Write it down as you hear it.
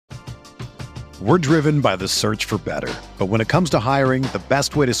We're driven by the search for better. But when it comes to hiring, the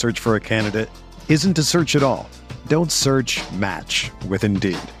best way to search for a candidate isn't to search at all. Don't search, match with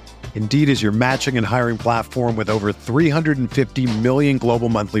Indeed. Indeed is your matching and hiring platform with over 350 million global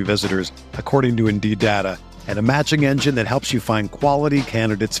monthly visitors, according to Indeed data, and a matching engine that helps you find quality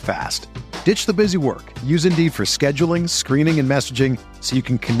candidates fast. Ditch the busy work. Use Indeed for scheduling, screening, and messaging so you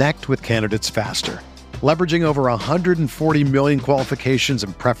can connect with candidates faster. Leveraging over 140 million qualifications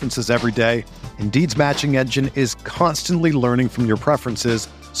and preferences every day, Indeed's matching engine is constantly learning from your preferences,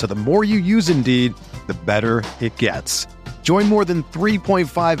 so the more you use Indeed, the better it gets. Join more than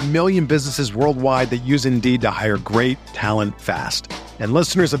 3.5 million businesses worldwide that use Indeed to hire great talent fast. And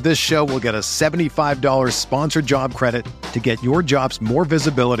listeners of this show will get a $75 sponsored job credit to get your jobs more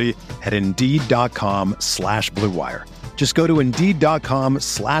visibility at Indeed.com/Blue Wire. Just go to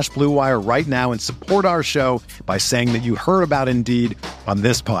Indeed.com/Blue Wire right now and support our show by saying that you heard about Indeed on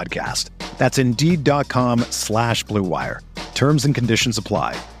this podcast. That's Indeed.com/Blue Wire. Terms and conditions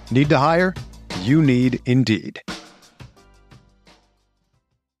apply. Need to hire? You need Indeed.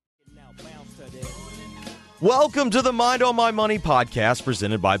 Welcome to the Mind on My Money podcast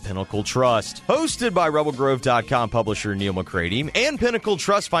presented by Pinnacle Trust. Hosted by RebelGrove.com publisher Neil McCready and Pinnacle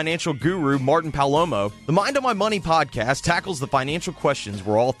Trust financial guru Martin Palomo, the Mind on My Money podcast tackles the financial questions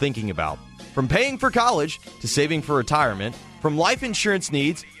we're all thinking about. From paying for college to saving for retirement, from life insurance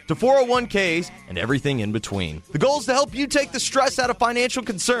needs to 401ks and everything in between. The goal is to help you take the stress out of financial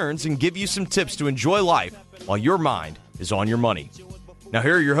concerns and give you some tips to enjoy life while your mind is on your money. Now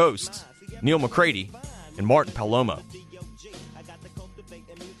here are your hosts, Neil McCready and Martin Palomo.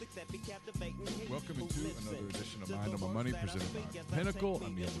 Welcome to another edition of Mind on My Money presented by Pinnacle.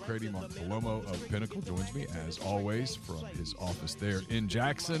 I'm Neil McCready. Martin Palomo of Pinnacle joins me, as always, from his office there in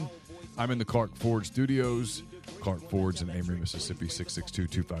Jackson. I'm in the Clark Ford Studios. Clark Ford's in Amory, Mississippi,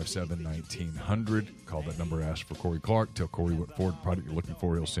 662-257-1900. Call that number, ask for Corey Clark. Tell Corey what Ford product you're looking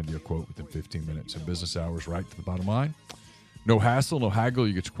for. He'll send you a quote within 15 minutes in business hours, right to the bottom line. No hassle, no haggle.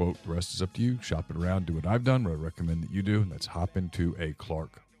 You get your quote. The rest is up to you. Shop it around. Do what I've done, what I recommend that you do, and that's hop into a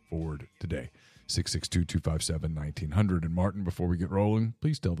Clark Ford today. 662-257-1900. And Martin, before we get rolling,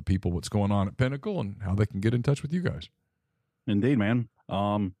 please tell the people what's going on at Pinnacle and how they can get in touch with you guys. Indeed, man.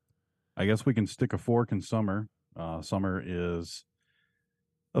 I guess we can stick a fork in summer. Summer is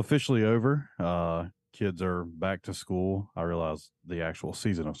officially over. Kids are back to school. I realize the actual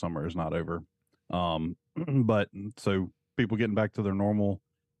season of summer is not over. But so people getting back to their normal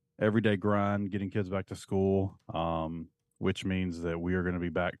everyday grind, getting kids back to school, which means that we are going to be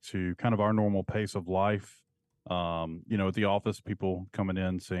back to kind of our normal pace of life. At the office, people coming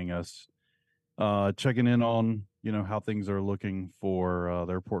in, seeing us, checking in on, how things are looking for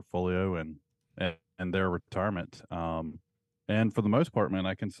their portfolio and their retirement. And for the most part, man,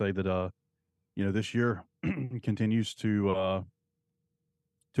 I can say that, this year continues to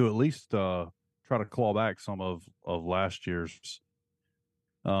at least try to claw back some of last year's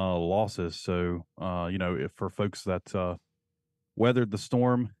losses. So, if for folks that weathered the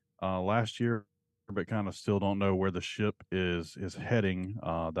storm last year, but kind of still don't know where the ship is heading,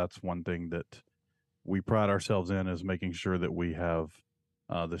 that's one thing that we pride ourselves in, is making sure that we have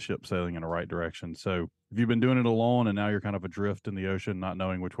the ship sailing in the right direction. So if you've been doing it alone and now you're kind of adrift in the ocean, not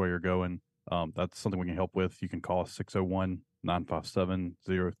knowing which way you're going, that's something we can help with. You can call us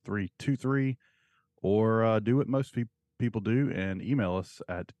 601-957-0323 or do what most people do and email us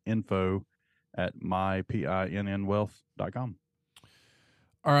at info@mypinnwealth.com.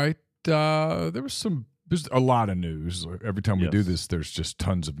 All right. There's a lot of news. Every time we do this, there's just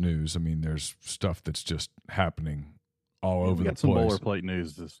tons of news. I mean, there's stuff that's just happening all over the place. We got some boilerplate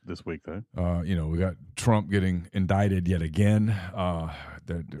news this week, though. We got Trump getting indicted yet again.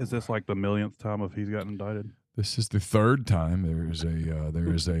 Is this like the millionth time he's gotten indicted? This is the third time. There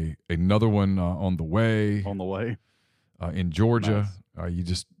is another one on the way. On the way, in Georgia.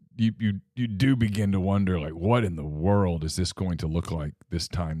 Nice. You do begin to wonder, like, what in the world is this going to look like this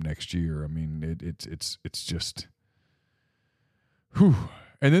time next year? I mean, it's just, whew.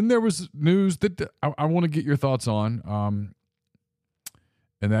 And then there was news that I want to get your thoughts on,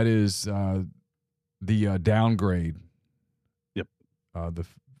 and that is the downgrade. Yep.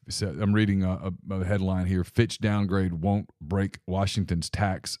 I'm reading a headline here: Fitch downgrade won't break Washington's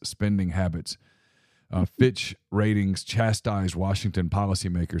tax spending habits. Fitch ratings chastised Washington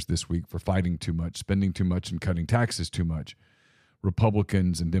policymakers this week for fighting too much, spending too much, and cutting taxes too much.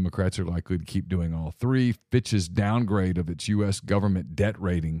 Republicans and Democrats are likely to keep doing all three. Fitch's downgrade of its U.S. government debt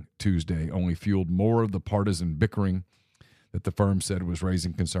rating Tuesday only fueled more of the partisan bickering that the firm said was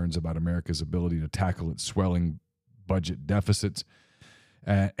raising concerns about America's ability to tackle its swelling budget deficits.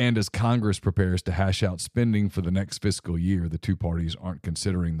 And as Congress prepares to hash out spending for the next fiscal year, the two parties aren't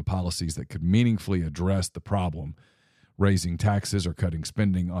considering the policies that could meaningfully address the problem, raising taxes or cutting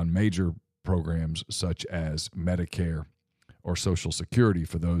spending on major programs such as Medicare or Social Security.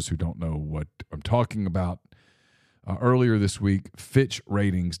 For those who don't know what I'm talking about, earlier this week, Fitch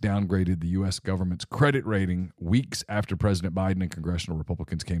Ratings downgraded the U.S. government's credit rating weeks after President Biden and congressional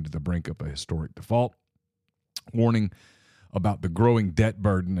Republicans came to the brink of a historic default, warning about the growing debt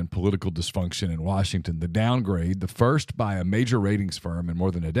burden and political dysfunction in Washington. The downgrade, the first by a major ratings firm in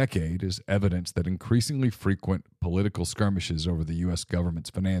more than a decade, is evidence that increasingly frequent political skirmishes over the U.S.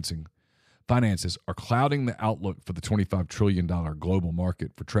 government's finances are clouding the outlook for the $25 trillion global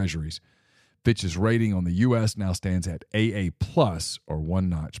market for treasuries. Fitch's rating on the U.S. now stands at AA+, or one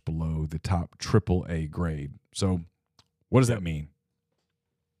notch below the top AAA grade. So what does that mean?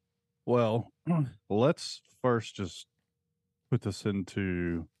 Well, let's first just put this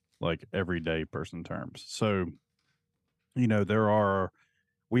into like everyday person terms. So, we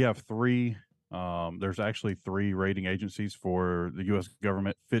have three, there's actually three rating agencies for the U.S.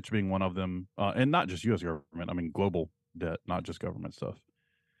 government, Fitch being one of them, and not just U.S. government, I mean global debt, not just government stuff.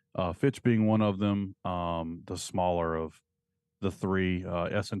 Fitch being one of them, the smaller of the three,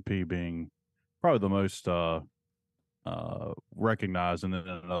 S&P being probably the most recognized, and then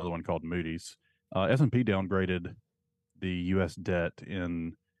another one called Moody's. S&P downgraded the U.S. debt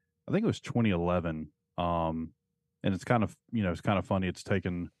in, I think it was 2011, and it's kind of funny. It's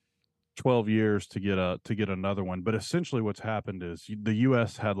taken 12 years to get another one, but essentially what's happened is the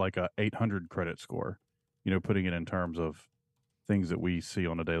U.S. had like a 800 credit score, putting it in terms of things that we see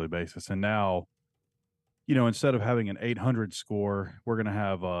on a daily basis, and now, instead of having an 800 score, we're going to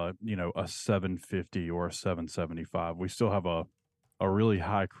have a 750 or a 775. We still have a really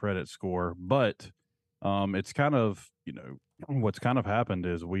high credit score, but it's kind of, what's kind of happened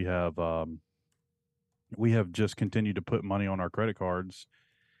is we have just continued to put money on our credit cards,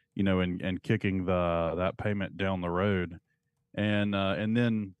 and kicking that payment down the road. And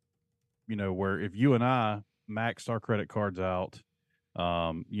then, where if you and I maxed our credit cards out,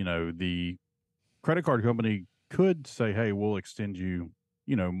 the credit card company could say, hey, we'll extend you,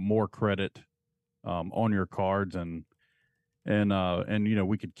 more credit on your cards, and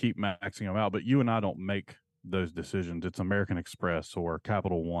we could keep maxing them out, but you and I don't make those decisions. It's American Express or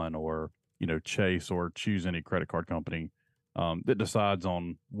Capital One or, Chase, or choose any credit card company that decides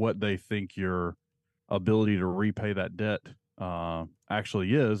on what they think your ability to repay that debt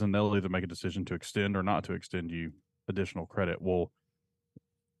actually is, and they'll either make a decision to extend or not to extend you additional credit. Well,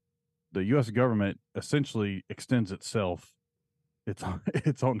 the U.S. government essentially extends itself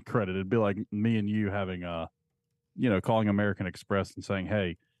its own credit. It'd be like me and you having calling American Express and saying,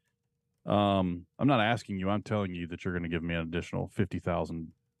 hey, I'm not asking you, I'm telling you that you're going to give me an additional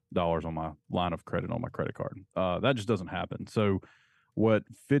 $50,000 on my line of credit on my credit card. That just doesn't happen. So what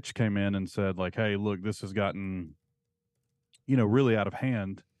Fitch came in and said, like, hey, look, this has gotten, really out of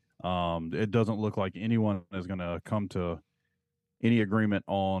hand. It doesn't look like anyone is going to come to any agreement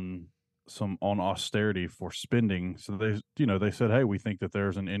on austerity for spending. So they said, hey, we think that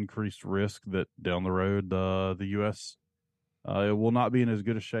there's an increased risk that down the road, the U.S. It will not be in as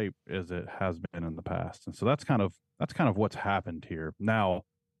good a shape as it has been in the past. And so that's kind of what's happened here. Now,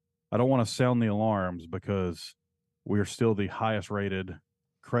 I don't want to sound the alarms, because we are still the highest rated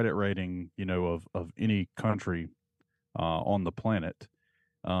credit rating, of any country on the planet.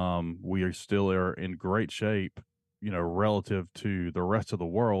 We are still in great shape, relative to the rest of the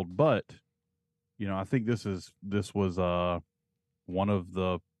world. But, I think this was one of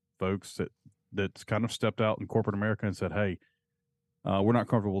the folks that's kind of stepped out in corporate America and said, hey, we're not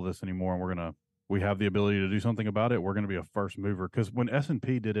comfortable with this anymore, and we have the ability to do something about it. We're going to be a first mover. Because when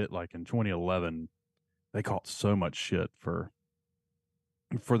S&P did it, like in 2011, they caught so much shit for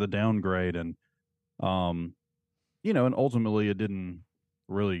the downgrade, and and ultimately it didn't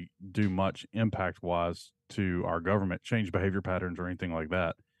really do much impact wise to our government, change behavior patterns or anything like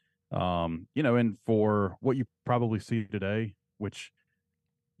that. And for what you probably see today, which,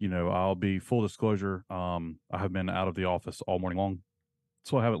 I'll be full disclosure, I have been out of the office all morning long,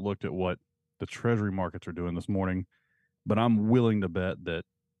 so I haven't looked at what the treasury markets are doing this morning, but I'm willing to bet that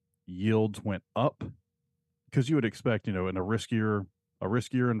yields went up, because you would expect, in a riskier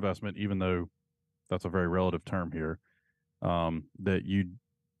investment, even though that's a very relative term here, that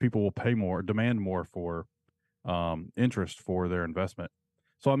people will pay more, demand more for interest for their investment.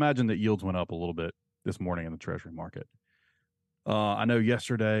 So I imagine that yields went up a little bit this morning in the treasury market. I know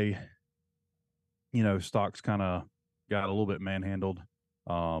yesterday, stocks kind of got a little bit manhandled.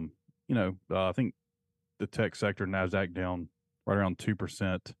 I think the tech sector, NASDAQ down right around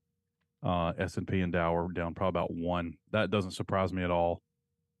 2%. S&P and Dow are down probably about 1. That doesn't surprise me at all,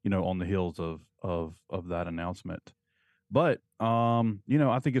 on the heels of that announcement. But I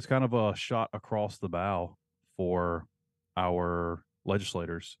think it's kind of a shot across the bow for our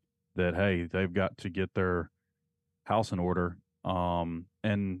legislators that, hey, they've got to get their house in order. And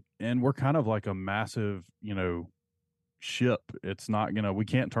we're kind of like a massive, ship. It's not we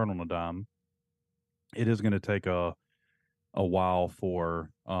can't turn on a dime. It is going to take a while for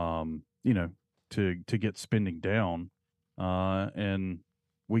to get spending down, and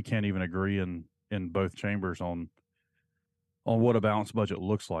we can't even agree in both chambers on what a balanced budget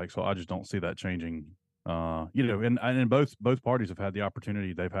looks like. So I just don't see that changing. And both parties have had the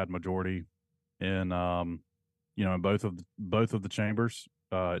opportunity. They've had majority in in both of the chambers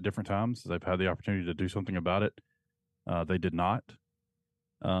at different times. They've had the opportunity to do something about it. They did not.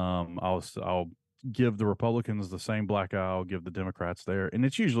 I'll give the Republicans the same black eye I'll give the Democrats there. And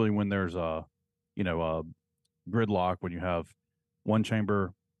it's usually when there's a gridlock, when you have one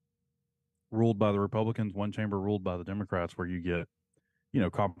chamber ruled by the Republicans, one chamber ruled by the Democrats, where you get,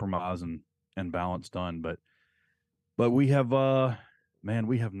 compromise and balance done. But we have,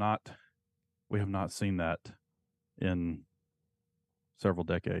 we have not seen that in several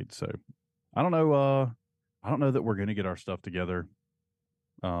decades. So I don't know that we're going to get our stuff together.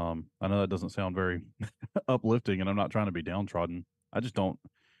 I know that doesn't sound very uplifting, and I'm not trying to be downtrodden. I just don't.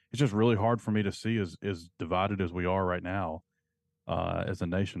 It's just really hard for me to see as divided as we are right now, as a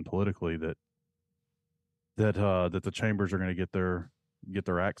nation politically, that the chambers are going to get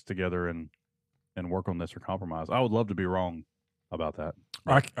their acts together and work on this or compromise. I would love to be wrong about that.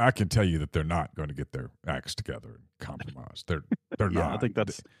 I can tell you that they're not going to get their acts together and compromise. They're not.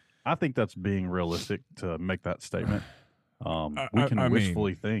 I think that's being realistic to make that statement. We can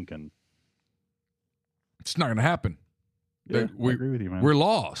wishfully think, and it's not going to happen. Yeah, I agree with you, man. We're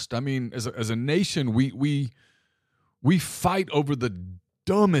lost. I mean, as a nation, we fight over the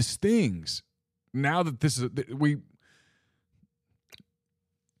dumbest things. Now that this is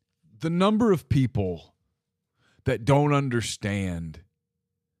the number of people that don't understand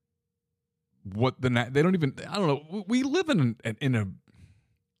what they don't even. I don't know. We live in a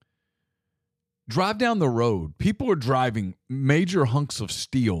drive down the road. People are driving major hunks of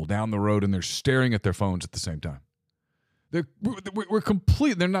steel down the road, and they're staring at their phones at the same time. We're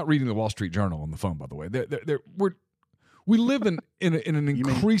complete. They're not reading the Wall Street Journal on the phone, by the way. We live in an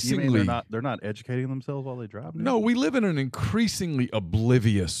increasingly. You mean they're not educating themselves while they drive now? No, we live in an increasingly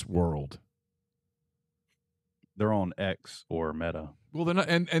oblivious world. They're on X or Meta. Well, they're not,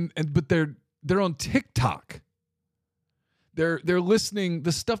 but they're on TikTok. They're listening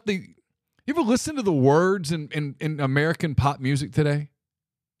the stuff they. You ever listen to the words in American pop music today?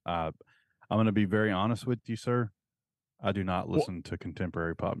 I'm going to be very honest with you, sir. I do not listen to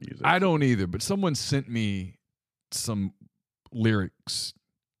contemporary pop music. I don't either, but someone sent me some lyrics.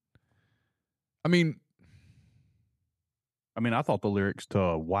 I mean, I thought the lyrics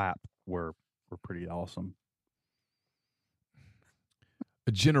to WAP were pretty awesome.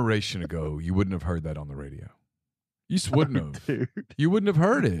 A generation ago, you wouldn't have heard that on the radio. You just wouldn't have. Dude. You wouldn't have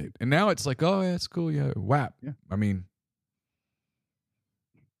heard it. And now it's like, oh, yeah, it's cool. Yeah, WAP. Yeah.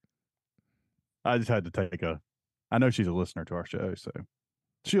 I just had to take I know she's a listener to our show, so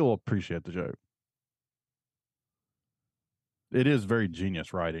she'll appreciate the joke. It is very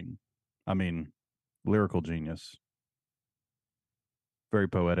genius writing. Lyrical genius. Very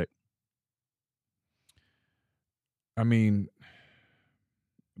poetic. I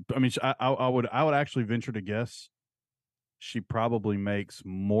would actually venture to guess she probably makes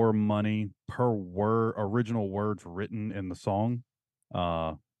more money per original words written in the song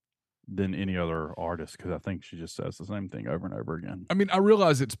than any other artist, because I think she just says the same thing over and over again. I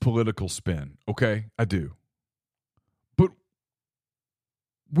realize it's political spin, okay? I do. But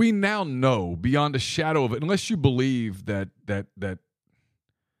we now know beyond a shadow of it, unless you believe that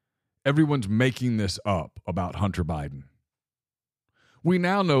everyone's making this up about Hunter Biden. We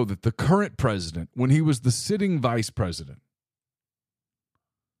now know that the current president, when he was the sitting vice president,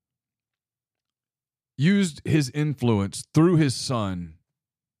 used his influence through his son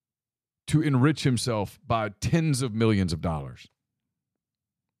to enrich himself by tens of millions of dollars.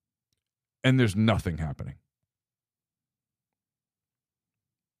 And there's nothing happening.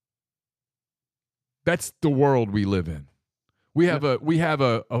 That's the world we live in. We have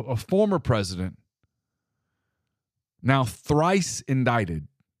a former president now thrice indicted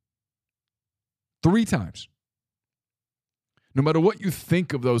 3 times. No matter what you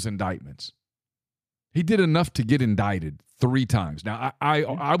think of those indictments, he did enough to get indicted 3 times. Now,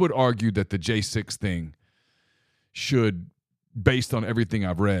 I would argue that the J6 thing should based on everything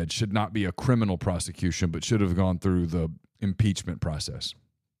I've read, should not be a criminal prosecution, but should have gone through the impeachment process.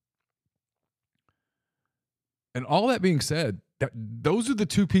 And all that being said, those are the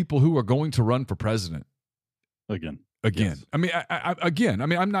two people who are going to run for president Again. Yes. I mean,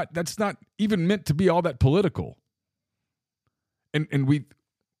 I'm not. That's not even meant to be all that political. And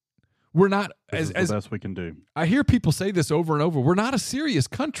we're not This is as the best we can do. I hear people say this over and over. We're not a serious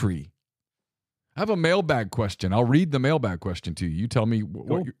country. I have a mailbag question. I'll read the mailbag question to you. You tell me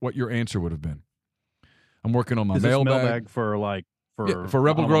what your answer would have been. I'm working on my mailbag for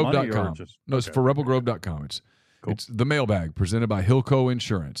rebelgrove.com. No, it's for rebelgrove.com. Cool. It's the mailbag presented by Hilco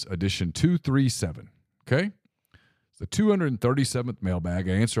Insurance, edition 237. Okay? It's the 237th mailbag.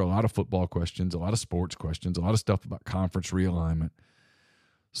 I answer a lot of football questions, a lot of sports questions, a lot of stuff about conference realignment.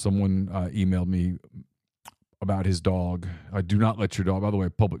 Someone emailed me about his dog. Do not let your dog, by the way,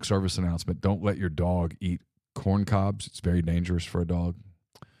 public service announcement, don't let your dog eat corn cobs. It's very dangerous for a dog.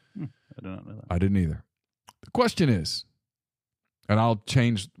 I did not know that. I didn't either. The question is, and I'll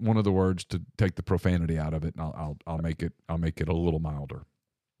change one of the words to take the profanity out of it, and I'll make it a little milder. A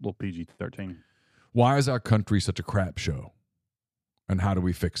little PG-13. Why is our country such a crap show? And how do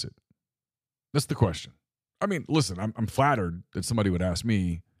we fix it? That's the question. I mean, listen, I'm flattered that somebody would ask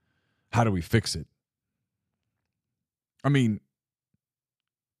me, how do we fix it? I mean,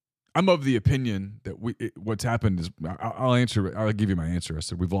 I'm of the opinion that what's happened is, I'll give you my answer. I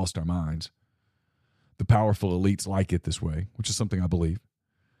said, we've lost our minds. The powerful elites like it this way, which is something I believe.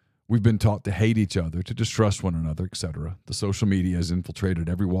 We've been taught to hate each other, to distrust one another, etc. The social media has infiltrated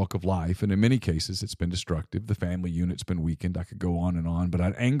every walk of life, and in many cases, it's been destructive. The family unit's been weakened. I could go on, but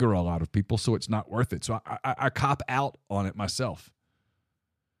I'd anger a lot of people, so it's not worth it. So I cop out on it myself.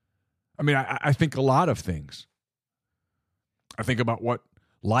 I mean, I think a lot of things. I think about what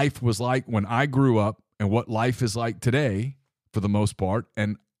life was like when I grew up and what life is like today, for the most part,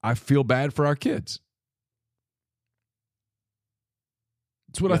 and I feel bad for our kids.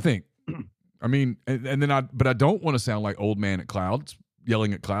 That's what I think. I mean, but I don't want to sound like old man at clouds,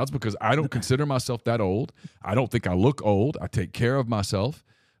 yelling at clouds, because I don't consider myself that old. I don't think I look old. I take care of myself.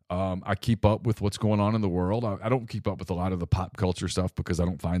 I keep up with what's going on in the world. I don't keep up with a lot of the pop culture stuff because I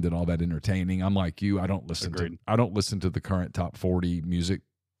don't find it all that entertaining. I'm like you. I don't listen to the current top 40 music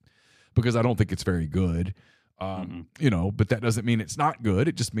because I don't think it's very good. But that doesn't mean it's not good.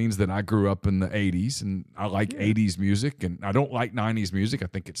 It just means that I grew up in the 80s and I like 80s music, and I don't like 90s music. I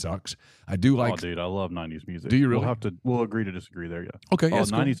think it sucks. I do like. Oh, dude, I love 90s music. Do you really? We'll agree to disagree there. Yeah. Okay. Yeah,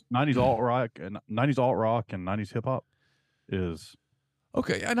 90s alt rock and 90s hip hop is.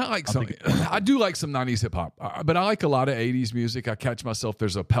 Okay, and I like some. I do like some 90s hip hop, but I like a lot of 80s music. I catch myself.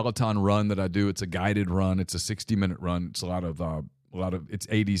 There's a Peloton run that I do. It's a guided run. It's a 60-minute run. It's a lot of it's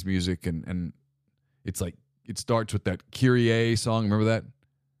 80s music, and it's like. It starts with that Kyrie song. Remember that?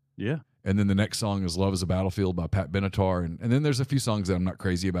 Yeah. And then the next song is Love is a Battlefield by Pat Benatar. And then there's a few songs that I'm not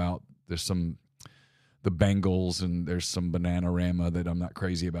crazy about. There's the Bengals, and there's some Bananarama that I'm not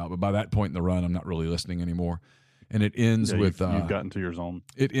crazy about. But by that point in the run, I'm not really listening anymore. And it ends with... You've gotten to your zone.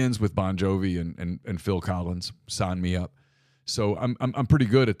 It ends with Bon Jovi and Phil Collins. Sign me up. So I'm pretty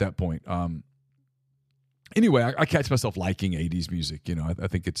good at that point. Anyway, I catch myself liking 80s music. You know, I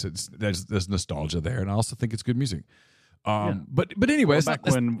think there's nostalgia there, and I also think it's good music. But anyway, well,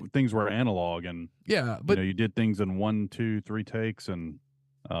 when things were analog, and but you did things in 1, 2, 3 takes, and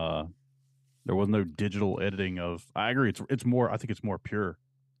there was no digital editing of. I agree. It's more. I think it's more pure.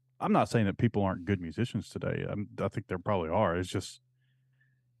 I'm not saying that people aren't good musicians today. I think there probably are. It's just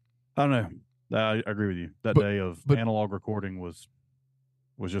I don't know. I agree with you. That day of analog recording was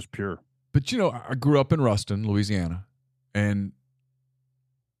just pure. But, I grew up in Ruston, Louisiana, and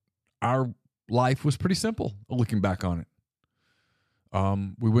our life was pretty simple, looking back on it.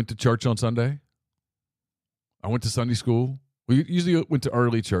 We went to church on Sunday. I went to Sunday school. We usually went to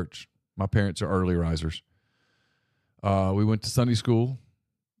early church. My parents are early risers. We went to Sunday school,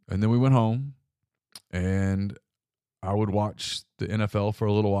 and then we went home, and I would watch the NFL for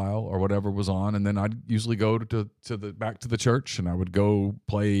a little while or whatever was on, and then I'd usually go back to the church, and I would go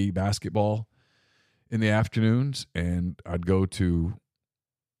play basketball in the afternoons, and I'd go to,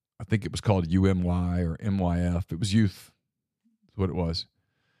 I think it was called UMY or MYF. It was youth, is what it was.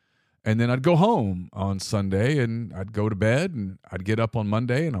 And then I'd go home on Sunday, and I'd go to bed, and I'd get up on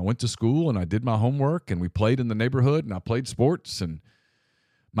Monday, and I went to school, and I did my homework, and we played in the neighborhood, and I played sports, and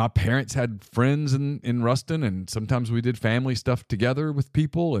my parents had friends in Ruston, and sometimes we did family stuff together with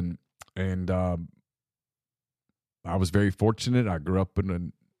people, and I was very fortunate. I grew up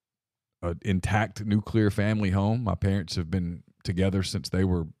in an intact nuclear family home. My parents have been together since they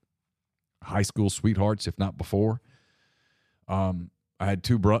were high school sweethearts, if not before. I had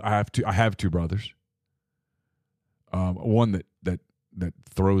I have two brothers. One that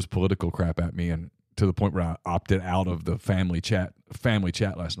throws political crap at me, and to the point where I opted out of the family chat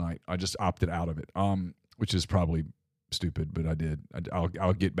last night. I just opted out of it, which is probably stupid, but I did.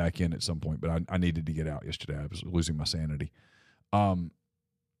 I'll get back in at some point, but I needed to get out yesterday. I was losing my sanity. I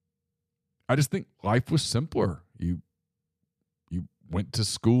just think life was simpler. You went to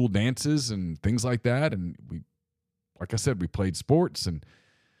school dances and things like that, and like I said, we played sports, and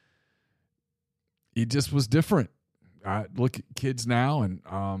it just was different. I look at kids now, and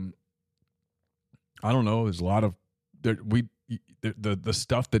I don't know. There's a lot of the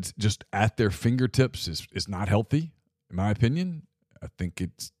stuff that's just at their fingertips is not healthy, in my opinion. I think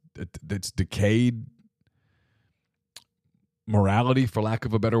it's decayed morality, for lack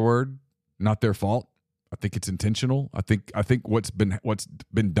of a better word. Not their fault. I think it's intentional. I think what's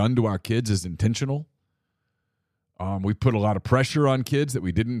been done to our kids is intentional. We put a lot of pressure on kids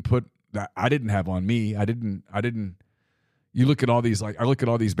that I didn't have on me. I didn't. You look at all these, I look at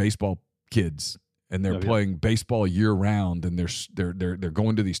all these baseball kids, and they're playing baseball year round, and they're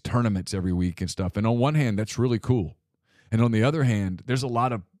going to these tournaments every week and stuff. And on one hand, that's really cool, and on the other hand, there's a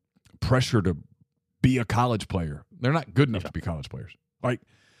lot of pressure to be a college player. They're not good enough to be college players. Like,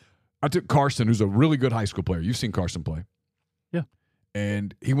 I took Carson, who's a really good high school player. You've seen Carson play, yeah,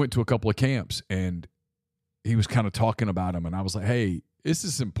 and he went to a couple of camps, and he was kind of talking about him, and I was like, hey, this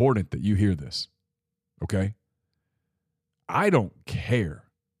is important that you hear this, okay? I don't care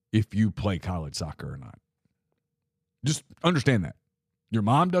if you play college soccer or not. Just understand that. Your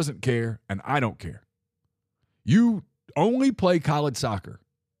mom doesn't care, and I don't care. You only play college soccer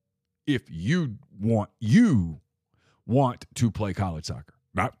if you want to play college soccer.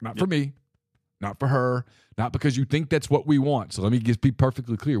 Not for me, not for her, not because you think that's what we want. So let me just be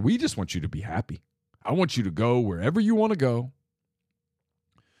perfectly clear. We just want you to be happy. I want you to go wherever you want to go.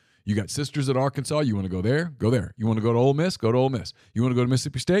 You got sisters at Arkansas. You want to go there? Go there. You want to go to Ole Miss? Go to Ole Miss. You want to go to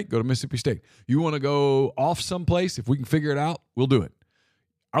Mississippi State? Go to Mississippi State. You want to go off someplace? If we can figure it out, we'll do it.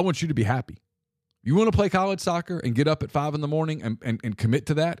 I want you to be happy. You want to play college soccer and get up at 5 a.m. and commit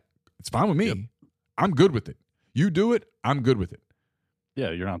to that? It's fine with me. Yep. I'm good with it. You do it, I'm good with it.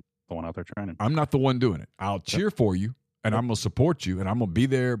 Yeah, you're not the one out there training. I'm not the one doing it. I'll cheer for you, and I'm going to support you, and I'm going to be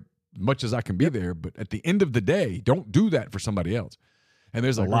there as much as I can be there. But at the end of the day, don't do that for somebody else. And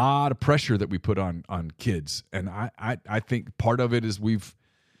there's a lot of pressure that we put on kids. And I think part of it is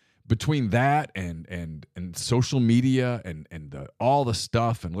between that and social media and all the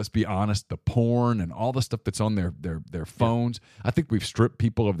stuff, and let's be honest, the porn and all the stuff that's on their phones, I think we've stripped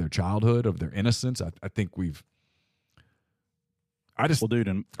people of their childhood, of their innocence. I think we've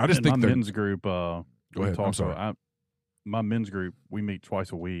in my men's group, go ahead. I'm sorry. My men's group, we meet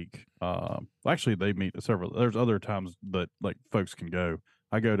twice a week. Actually, they meet several. There's other times that like folks can go.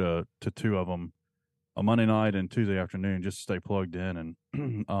 I go to two of them, a Monday night and Tuesday afternoon, just to stay plugged in, and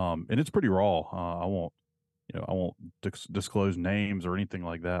it's pretty raw. I won't disclose names or anything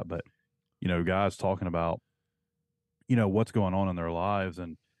like that, but guys talking about what's going on in their lives.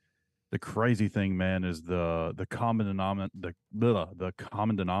 And the crazy thing, man, is the common denominator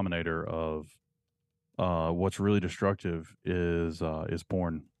of what's really destructive is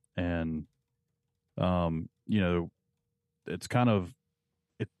porn. And it's kind of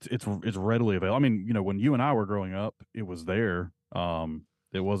it's readily available. I mean, when you and I were growing up, it was there.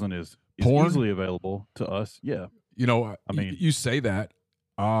 It wasn't as easily available to us. Yeah. I mean, you say that.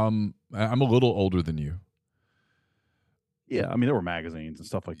 I'm a little older than you. Yeah, I mean, there were magazines and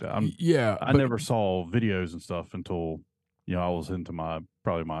stuff like that. I never saw videos and stuff until I was into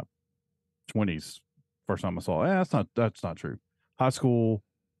probably my 20s. First time I saw it. That's not true. High school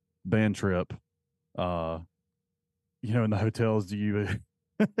band trip, in the hotels, you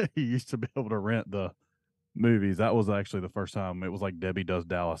used to be able to rent the movies. That was actually the first time. It was like Debbie Does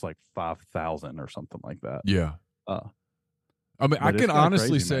Dallas, like 5,000 or something like that. Yeah. I mean, I can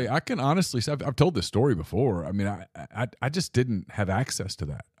honestly say, I've told this story before. I mean, I just didn't have access to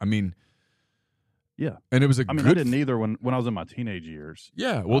that. I mean, yeah, and it was I didn't either when I was in my teenage years.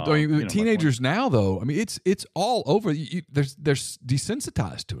 Yeah, well, teenagers now though, I mean, it's all over. They're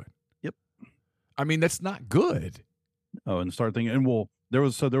desensitized to it. Yep. I mean, that's not good. Oh, and start thinking, and there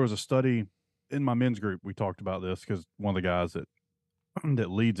was a study in my men's group. We talked about this because one of the guys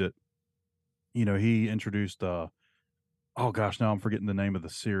that leads it, he introduced. Oh gosh, now I'm forgetting the name of the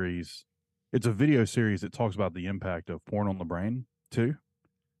series. It's a video series that talks about the impact of porn on the brain too,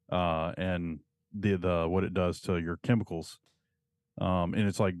 and the what it does to your chemicals, and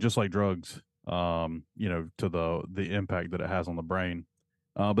it's like just like drugs, to the impact that it has on the brain.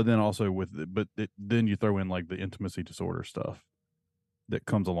 But then also then you throw in like the intimacy disorder stuff that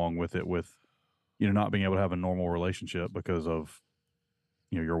comes along with it, with not being able to have a normal relationship because of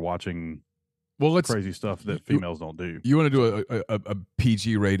you're watching crazy stuff that females don't do. You want to do a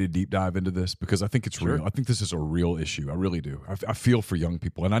PG rated deep dive into this, because I think it's Sure. real. I think this is a real issue. I really do. I feel for young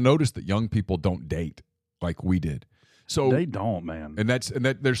people, and I noticed that young people don't date like we did. So They don't, man. and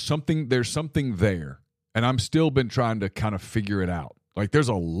there's something there, and I'm still been trying to kind of figure it out. Like, there's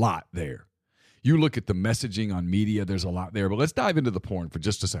a lot there. You look at the messaging on media, there's a lot there. But let's dive into the porn for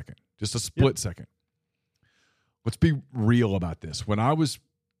just a second, just a split second. Let's be real about this. When I was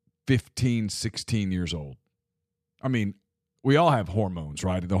 15, 16 years old, I mean, we all have hormones,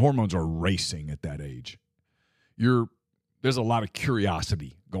 right? The hormones are racing at that age. There's a lot of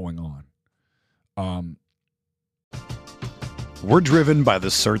curiosity going on. We're driven by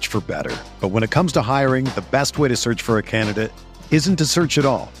the search for better. But when it comes to hiring, the best way to search for a candidate isn't to search at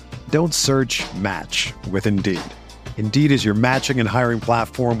all. Don't search, match with Indeed. Indeed is your matching and hiring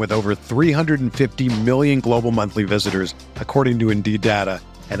platform with over 350 million global monthly visitors, according to Indeed data,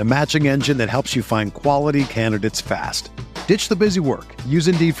 and a matching engine that helps you find quality candidates fast. Ditch the busy work. Use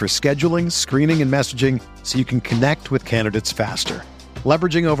Indeed for scheduling, screening, and messaging so you can connect with candidates faster.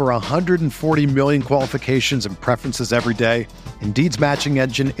 Leveraging over 140 million qualifications and preferences every day, Indeed's matching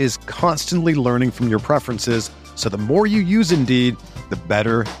engine is constantly learning from your preferences, so the more you use Indeed, the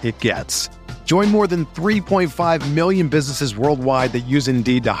better it gets. Join more than 3.5 million businesses worldwide that use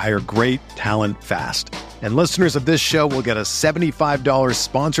Indeed to hire great talent fast. And listeners of this show will get a $75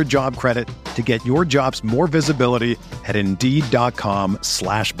 sponsored job credit to get your jobs more visibility at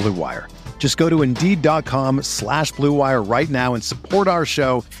Indeed.com/Blue Wire. Just go to Indeed.com/Blue Wire right now and support our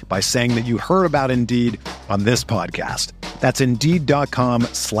show by saying that you heard about Indeed on this podcast. That's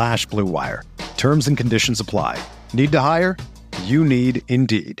Indeed.com/Blue Wire. Terms and conditions apply. Need to hire? You need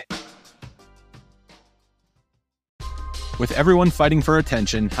Indeed. With everyone fighting for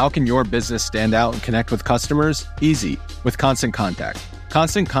attention, how can your business stand out and connect with customers? Easy, with Constant Contact.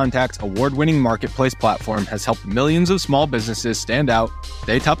 Constant Contact's award-winning marketplace platform has helped millions of small businesses stand out,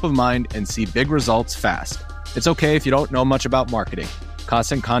 stay top of mind, and see big results fast. It's okay if you don't know much about marketing.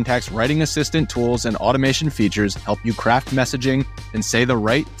 Constant Contact's writing assistant tools and automation features help you craft messaging and say the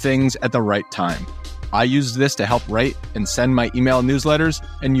right things at the right time. I used this to help write and send my email newsletters,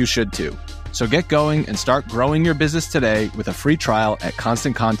 and you should too. So get going and start growing your business today with a free trial at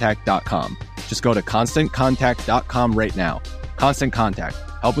ConstantContact.com. Just go to ConstantContact.com right now. Constant Contact,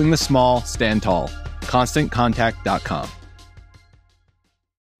 helping the small stand tall. ConstantContact.com.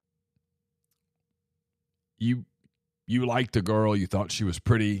 You liked a girl, you thought she was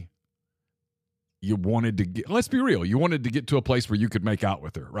pretty. You wanted to get, let's be real, you wanted to get to a place where you could make out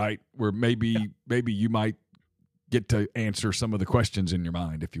with her, right? Where maybe you might get to answer some of the questions in your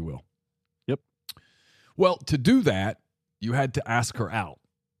mind, if you will. Yep. Well, to do that, you had to ask her out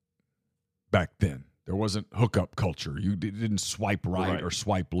back then. There wasn't hookup culture. You didn't swipe right or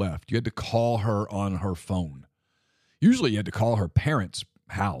swipe left. You had to call her on her phone. Usually you had to call her parents'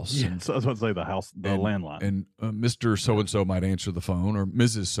 house. Yeah, so I was about to say the house, the landline. And Mr. So-and-so might answer the phone, or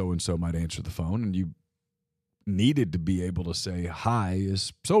Mrs. So-and-so might answer the phone, and you needed to be able to say, hi,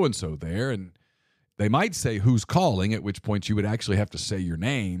 is so-and-so there? And they might say, who's calling, at which point you would actually have to say your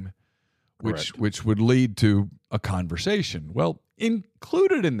name, which would lead to a conversation. Well,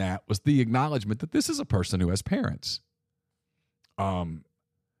 included in that was the acknowledgement that this is a person who has parents. And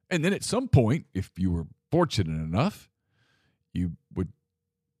then at some point, if you were fortunate enough, you would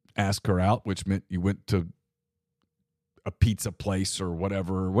ask her out, which meant you went to a pizza place or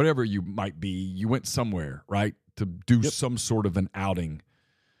whatever you might be. You went somewhere, right, to do some sort of an outing.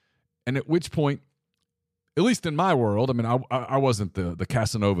 And at which point, at least in my world, I mean, I wasn't the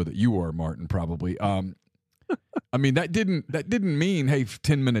Casanova that you were, Martin, probably. I mean, that didn't mean, hey,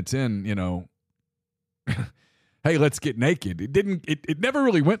 10 minutes in, hey, let's get naked. It never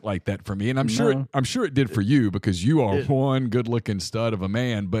really went like that for me, and I'm sure it did for you, because you are one good-looking stud of a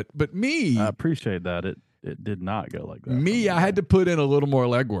man. But me, I appreciate that. It did not go like that. Me, I had to put in a little more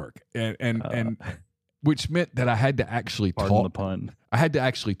legwork, and which meant that I had to actually pardon the pun. I had to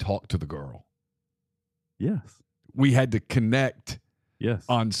actually talk to the girl. Yes, we had to connect. Yes,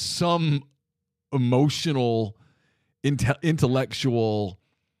 on some emotional, intellectual,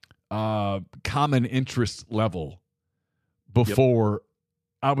 common interest level before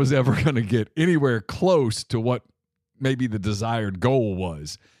I was ever going to get anywhere close to what maybe the desired goal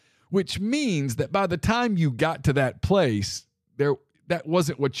was, which means that by the time you got to that place, that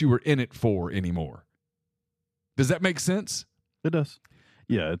wasn't what you were in it for anymore. Does that make sense? It does.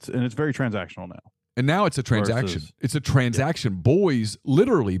 Yeah, it's very transactional now. And now it's a transaction. It's a transaction. Yeah. Boys,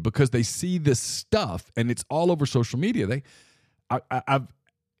 literally, because they see this stuff and it's all over social media. I've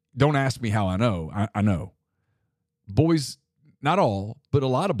don't ask me how I know. I know. Boys, not all, but a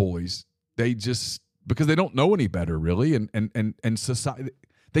lot of boys, they just, because they don't know any better, really, and society,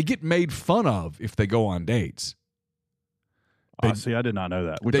 they get made fun of if they go on dates. See, I did not know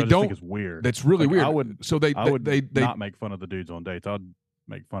that, which I just think is weird. That's really weird. I would not make fun of the dudes on dates. I'd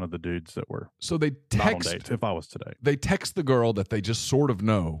make fun of the dudes that were not on dates if I was today. They text the girl that they just sort of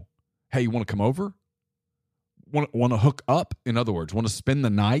know, hey, you want to come over? Want to hook up? In other words, want to spend the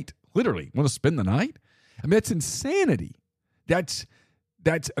night? Literally, want to spend the night? I mean, that's insanity. That's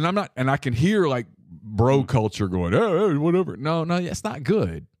and I'm not, and I can hear like bro culture going, hey, whatever. No, it's not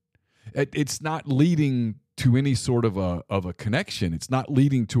good. It's not leading to any sort of a connection. It's not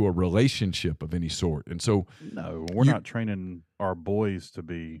leading to a relationship of any sort. And so, no, we're not training our boys to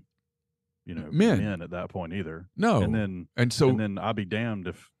be, men at that point either. No, and then I'll be damned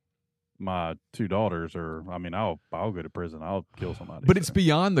if my two daughters I'll go to prison. I'll kill somebody. But it's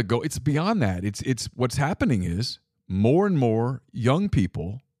beyond the goal. It's beyond that. It's what's happening is more and more young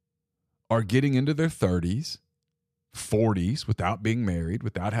people are getting into their 30s, 40s without being married,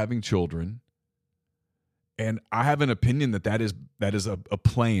 without having children. And I have an opinion that is a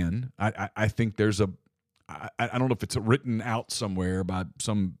plan. I think there's I don't know if it's written out somewhere by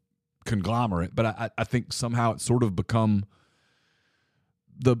some conglomerate, but I think somehow it's sort of become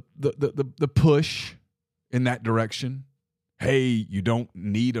the push in that direction. Hey, you don't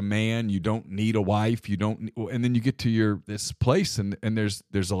need a man, you don't need a wife, and then you get to this place and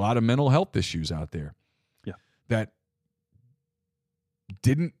there's a lot of mental health issues out there. Yeah. That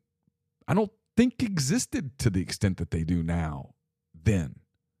I don't think existed to the extent that they do now then.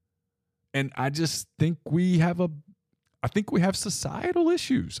 And I just think we have societal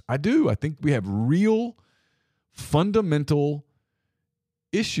issues. I do. I think we have real fundamental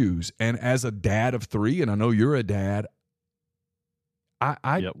issues. And as a dad of 3, and I know you're a dad,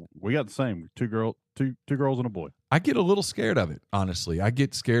 we got the same two girls and a boy. I get a little scared of it, honestly. I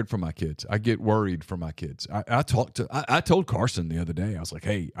get scared for my kids. I get worried for my kids. I told Carson the other day, I was like,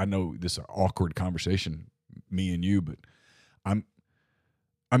 hey, I know this is an awkward conversation, me and you, but I'm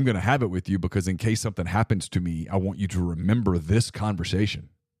going to have it with you because in case something happens to me, I want you to remember this conversation.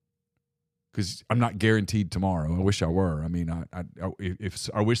 Because I'm not guaranteed tomorrow. I wish I were. I mean,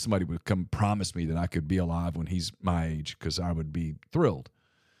 I wish somebody would come promise me that I could be alive when he's my age, because I would be thrilled.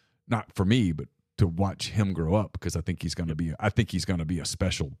 Not for me, but to watch him grow up, because I think he's going to be a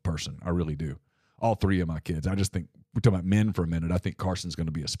special person. I really do. All 3 of my kids. I just think, we're talking about men for a minute, I think Carson's going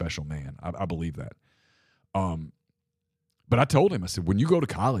to be a special man. I believe that. But I told him, I said, when you go to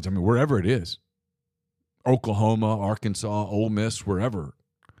college, I mean, wherever it is, Oklahoma, Arkansas, Ole Miss, wherever,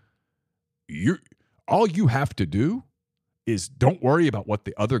 all you have to do is don't worry about what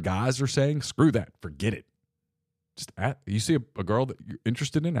the other guys are saying. Screw that. Forget it. Just you see a girl that you're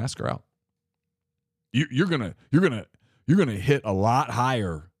interested in, ask her out. You're gonna hit a lot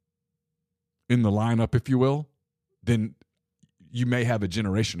higher in the lineup, if you will, than you may have a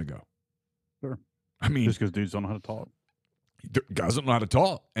generation ago. Sure. I mean, just because dudes don't know how to talk. Guys don't know how to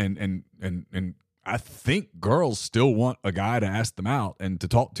talk, and I think girls still want a guy to ask them out and to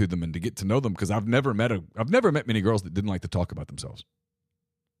talk to them and to get to know them, because I've never met many girls that didn't like to talk about themselves.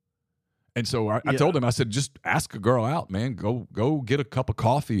 And so I told him, I said, just ask a girl out, man. Go get a cup of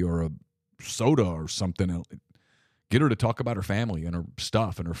coffee or a soda or something. Get her to talk about her family and her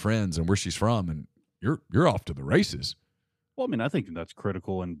stuff and her friends and where she's from, and you're off to the races. Well, I mean, I think that's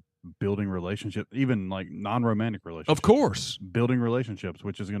critical in building relationships, even like non-romantic relationships. Of course. Building relationships,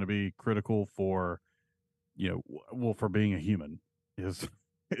 which is going to be critical for, for being a human is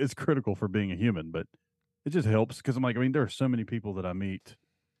critical for being a human, but it just helps because there are so many people that I meet,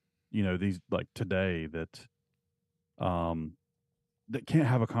 these like today that can't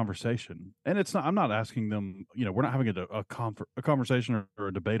have a conversation. And I'm not asking them, we're not having a conversation or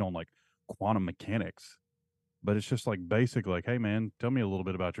a debate on like quantum mechanics. But it's just like basic, like, hey, man, tell me a little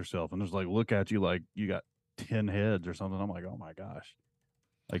bit about yourself. And there's like, look at you like you got 10 heads or something. I'm like, oh, my gosh.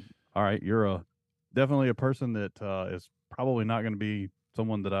 Like, all right, you're definitely a person that is probably not going to be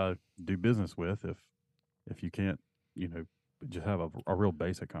someone that I do business with if you can't, just have a real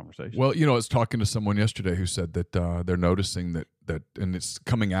basic conversation. Well, I was talking to someone yesterday who said that they're noticing that, and it's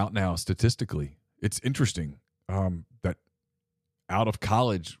coming out now statistically. It's interesting that out of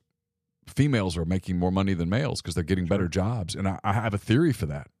college, females are making more money than males because they're getting better jobs, and I have a theory for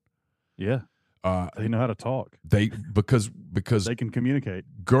that. Yeah, they know how to talk. Because they can communicate.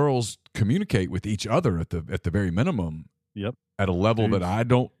 Girls communicate with each other at the very minimum. Yep. at a level that I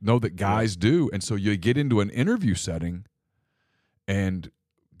don't know that guys do. And so you get into an interview setting, and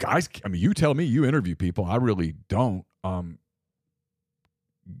guys, I mean, you tell me, you interview people. I really don't.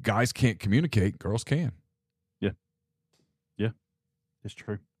 Guys can't communicate. Girls can. Yeah, it's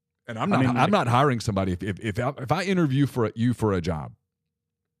true. And I'm not hiring somebody. If I interview you for a job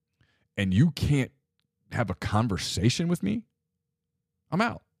and you can't have a conversation with me, I'm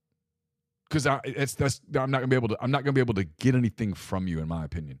out. Because I'm not gonna be able to get anything from you, in my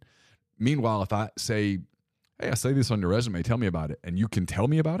opinion. Meanwhile, if I say, "Hey, I say this on your resume, tell me about it," and you can tell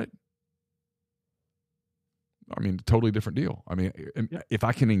me about it, I mean, totally different deal. I mean, if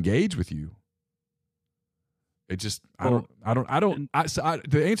I can engage with you, it just the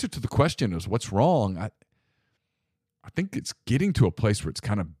answer to the question is what's wrong. I think it's getting to a place where it's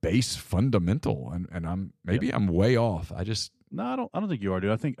kind of base fundamental, and I'm way off. No, I don't think you are,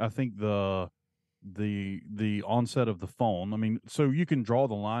 dude. I think the onset of the phone. I mean, so you can draw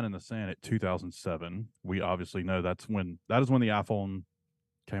the line in the sand at 2007. We obviously know that is when the iPhone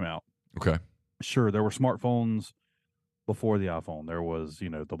came out. Okay. Sure, there were smartphones before the iPhone. There was,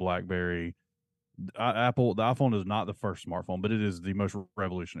 the BlackBerry. The iPhone is not the first smartphone, but it is the most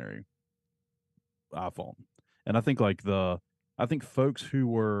revolutionary iPhone. And I think folks who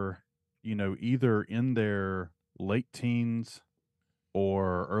were, either in their late teens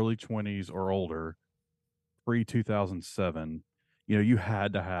or early 20s or older, pre 2007, you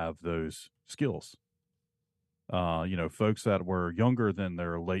had to have those skills. Folks that were younger than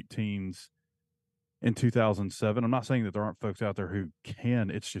their late teens in 2007. I'm not saying that there aren't folks out there who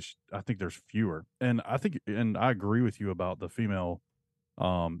can. It's just I think there's fewer, and I agree with you about the female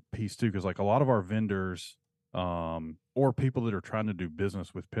piece too, because like a lot of our vendors or people that are trying to do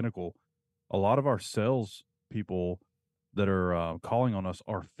business with Pinnacle, a lot of our sales people that are calling on us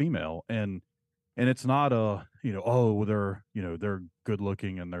are female, and it's not they're good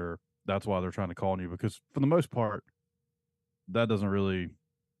looking and that's why they're trying to call on you, because for the most part that doesn't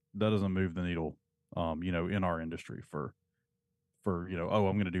move the needle in our industry for I'm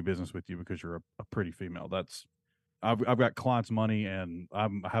going to do business with you because you're a pretty female. I've got clients' money, and I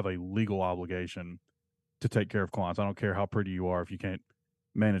have a legal obligation to take care of clients. I don't care how pretty you are. If you can't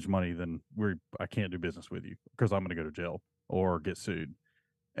manage money, then I can't do business with you because I'm going to go to jail or get sued.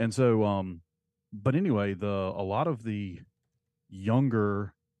 And so, but anyway, a lot of the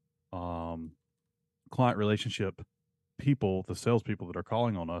younger client relationship people, the salespeople that are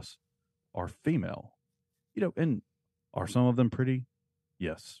calling on us, are female. And are some of them pretty?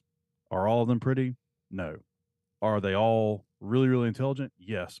 Yes. Are all of them pretty? No. Are they all really, really intelligent?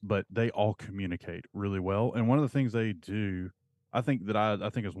 Yes, but they all communicate really well. And one of the things they do, I think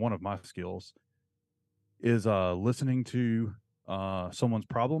is one of my skills, is listening to someone's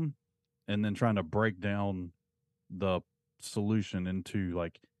problem and then trying to break down the solution into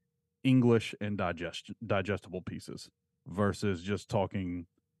like English and digestible pieces versus just talking,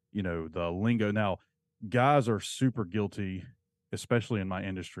 the lingo. Now, guys are super guilty, especially in my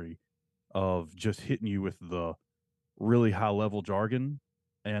industry, of just hitting you with the really high level jargon.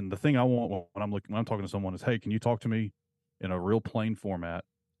 And the thing I want when I'm talking to someone is, hey, can you talk to me in a real plain format?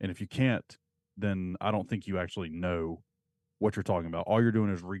 And if you can't, then I don't think you actually know what you're talking about. All you're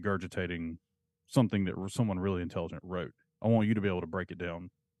doing is regurgitating something that someone really intelligent wrote. I want you to be able to break it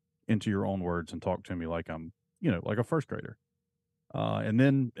down into your own words and talk to me like I'm, like a first grader. And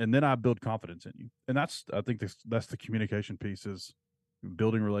then I build confidence in you. And I think that's the communication piece, is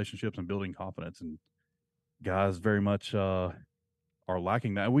building relationships and building confidence. And guys very much are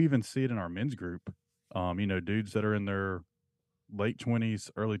lacking that. We even see it in our men's group. Dudes that are in their late 20s,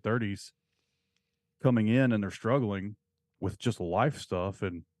 early 30s coming in, and they're struggling with just life stuff.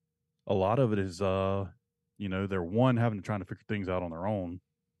 And a lot of it is, they're trying to figure things out on their own.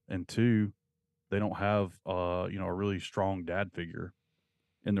 And two, they don't have, a really strong dad figure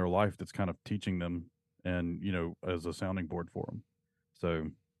in their life that's kind of teaching them and, as a sounding board for them.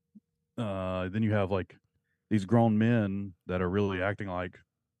 So then you have like these grown men that are really acting like,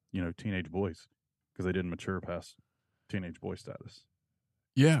 teenage boys because they didn't mature past teenage boy status.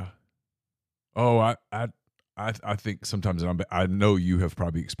 Yeah. Oh, I think sometimes, I know you have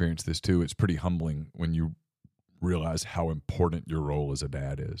probably experienced this too. It's pretty humbling when you realize how important your role as a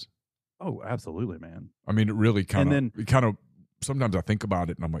dad is. Oh, absolutely, man. I mean, it really kind of, sometimes I think about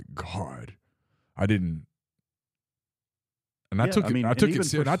it and I'm like, God, I didn't. And I took it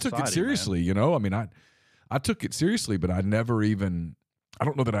seriously, man. I mean, I took it seriously, but I never even, I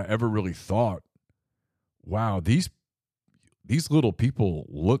don't know that I ever really thought, wow, these little people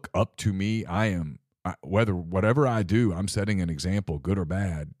look up to me. Whatever I do, I'm setting an example, good or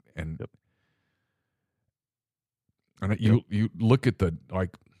bad. And And you look at the, like,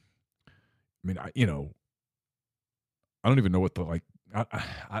 I mean, I don't even know what the, like,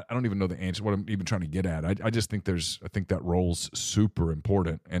 I don't even know the answer, what I'm even trying to get at. I just think I think that role's super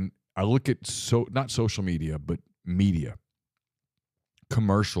important. And I look at, not social media, but media,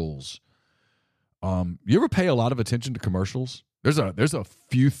 commercials. You ever pay a lot of attention to commercials? There's a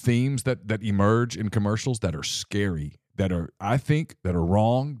few themes that emerge in commercials that are scary, that are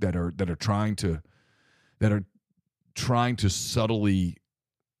wrong, that are trying to subtly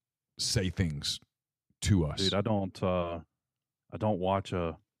say things to us. Dude, I don't watch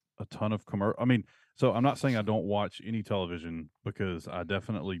a ton of commercial. I mean, so I'm not saying I don't watch any television, because I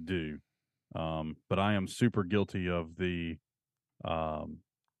definitely do. But I am super guilty of the,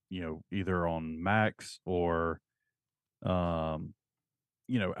 either on Max or,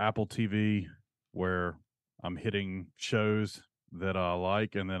 Apple TV, where I'm hitting shows that I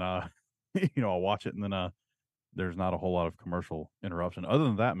like, and then I, I'll watch it, and then there's not a whole lot of commercial interruption. Other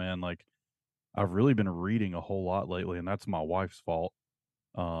than that, man, like, I've really been reading a whole lot lately, and that's my wife's fault.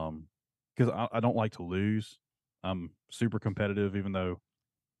 Because I don't like to lose. I'm super competitive, even though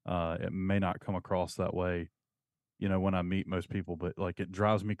it may not come across that way, when I meet most people. But like, it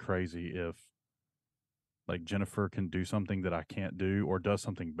drives me crazy if, like, Jennifer can do something that I can't do, or does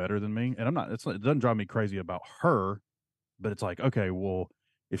something better than me. And it doesn't drive me crazy about her, but it's like, okay, well,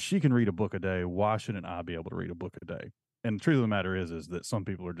 if she can read a book a day, why shouldn't I be able to read a book a day? And the truth of the matter is that some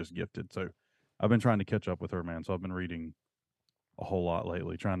people are just gifted. So I've been trying to catch up with her, man. So I've been reading a whole lot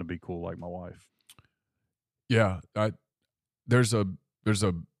lately, trying to be cool like my wife. Yeah, there's a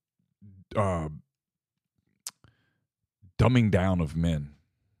dumbing down of men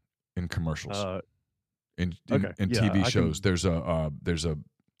in commercials, in TV shows. There's a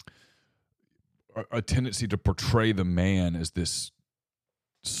tendency to portray the man as this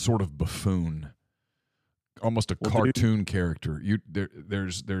sort of buffoon, almost a cartoon character.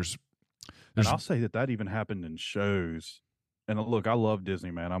 And I'll say that even happened in shows. And look, I love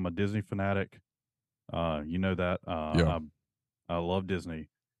Disney, man. I'm a Disney fanatic. You know that. I love Disney.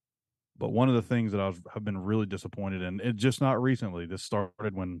 But one of the things that have been really disappointed in, it just not recently, this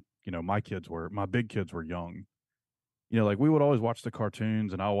started when, my big kids were young. Like, we would always watch the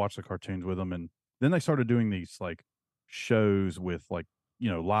cartoons, and I'll watch the cartoons with them. And then they started doing these, like, shows with, like,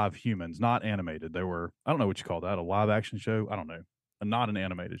 live humans, not animated. They were, I don't know what you call that, a live action show. I don't know. Not an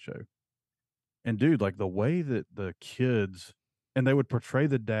animated show. And dude, like, the way that the kids, and they would portray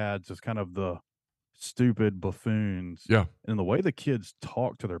the dads as kind of the stupid buffoons. Yeah. And the way the kids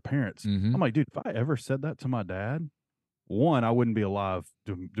talk to their parents, Mm-hmm. I'm like, dude, if I ever said that to my dad, one, I wouldn't be alive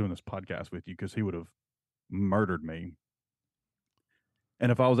doing this podcast with you, because he would have murdered me.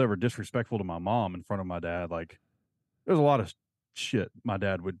 And if I was ever disrespectful to my mom in front of my dad, like, there's a lot of shit my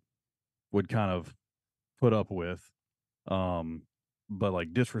dad would kind of put up with. But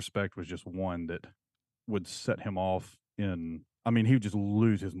like, disrespect was just one that would set him off he would just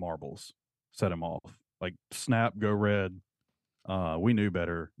lose his marbles, set him off. Like, snap, go red. We knew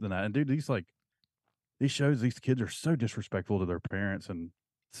better than that. And dude, these shows, these kids are so disrespectful to their parents, and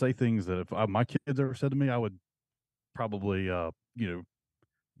say things that if my kids ever said to me, I would probably,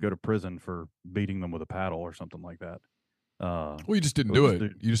 go to prison for beating them with a paddle or something like that. Well, you just didn't do it.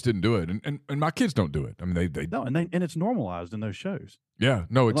 You just didn't do it, and my kids don't do it. I mean, they no, and it's normalized in those shows. Yeah,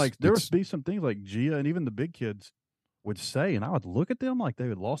 no, it's like there would be some things like Gia and even the big kids would say, and I would look at them like they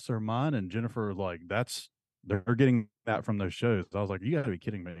had lost their mind. And Jennifer was like, they're getting that from those shows. I was like, you got to be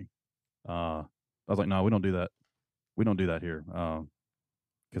kidding me. I was like, no, we don't do that. We don't do that here.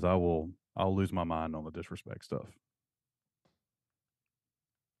 Because I'll lose my mind on the disrespect stuff.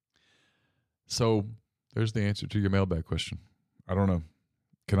 So there's the answer to your mailbag question. I don't know.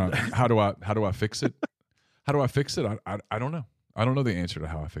 How do I fix it? How do I fix it? I don't know. I don't know the answer to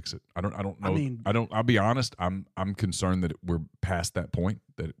how I fix it. I don't know. I'll be honest. I'm concerned that we're past that point,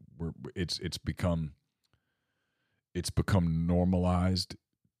 that it's become normalized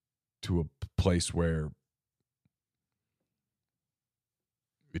to a place where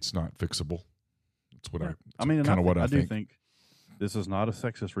it's not fixable. That's what I do think this is not a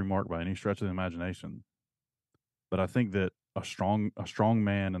sexist remark by any stretch of the imagination, but I think that a strong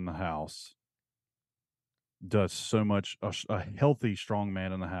man in the house does so much. A healthy, strong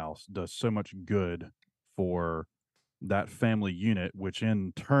man in the house does so much good for that family unit, which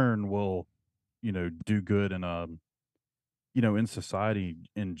in turn will, do good in in society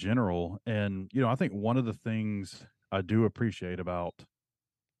in general. And I think one of the things I do appreciate about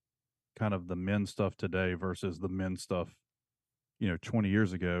kind of the men stuff today versus the men stuff 20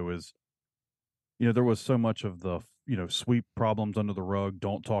 years ago is, there was so much of the, sweep problems under the rug,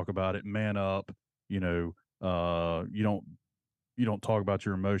 don't talk about it, man up, You don't talk about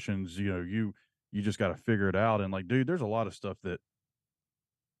your emotions. You just got to figure it out. And like, dude, there's a lot of stuff that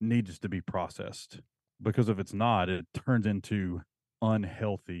needs to be processed, because if it's not, it turns into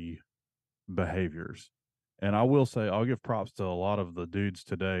unhealthy behaviors. And I will say, I'll give props to a lot of the dudes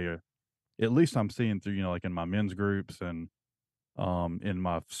today. At least I'm seeing through, like in my men's groups and in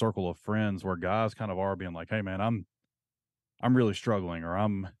my circle of friends, where guys kind of are being like, hey man, I'm really struggling, or I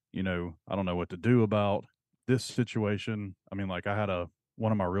don't know what to do about this situation. I mean, like I had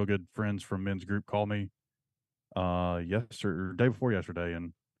one of my real good friends from men's group call me day before yesterday,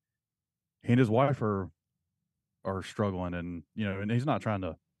 and he and his wife are struggling, and and he's not trying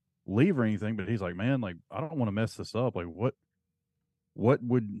to leave or anything, but he's like, man, like I don't want to mess this up. Like what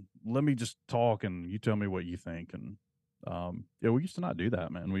would, let me just talk and you tell me what you think. And we used to not do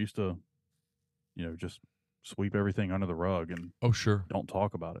that, man. We used to just sweep everything under the rug and oh sure, don't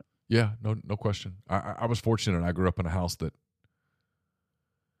talk about it. Yeah, no question. I was fortunate. I grew up in a house that,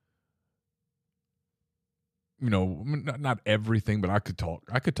 not everything, but I could talk.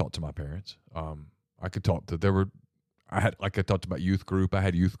 I could talk to my parents. I could talk to. I talked about youth group. I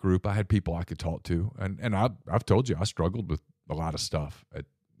had youth group. I had people I could talk to, and I've told you I struggled with a lot of stuff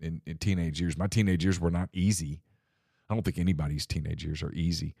in teenage years. My teenage years were not easy. I don't think anybody's teenage years are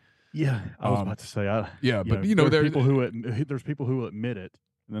easy. Yeah, I was about to say. There's people who admit it,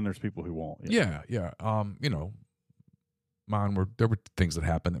 and then there's people who won't. Yeah. There were things that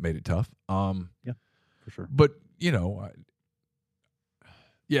happened that made it tough. Yeah, for sure. But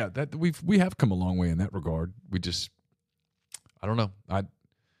that we have come a long way in that regard. We just, I don't know.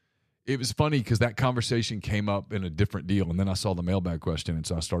 It was funny because that conversation came up in a different deal, and then I saw the mailbag question, and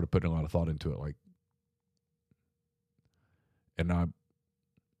so I started putting a lot of thought into it.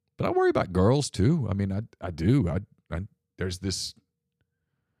 But I worry about girls too. I mean, I do. There's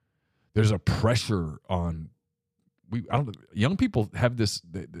a pressure on. Young people have this.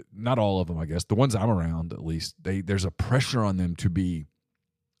 Not all of them, I guess. The ones I'm around, at least, there's a pressure on them to be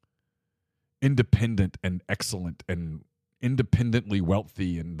independent and excellent and independently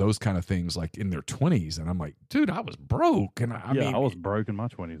wealthy and those kind of things, like in their 20s. And I'm like, dude, I was broke, and I mean, I was broke in my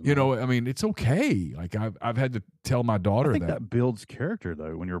 20s. I mean, it's okay. Like I've had to tell my daughter I think that builds character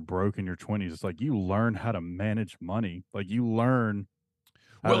though. When you're broke in your 20s, it's like you learn how to manage money. Like you learn.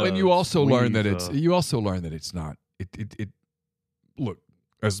 And you also learn that it's not. It look,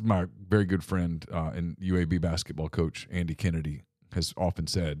 as my very good friend and UAB basketball coach Andy Kennedy has often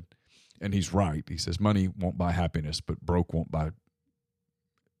said, and he's right. He says money won't buy happiness, but broke won't buy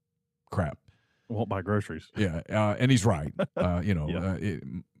crap. Won't buy groceries. Yeah, and he's right.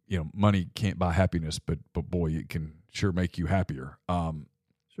 Money can't buy happiness, but boy, it can sure make you happier.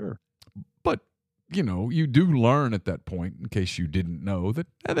 Sure. But you do learn at that point, in case you didn't know, that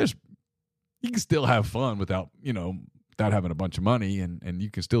you can still have fun without having a bunch of money, and you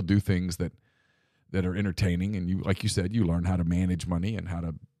can still do things that are entertaining. And you, like you said, you learn how to manage money and how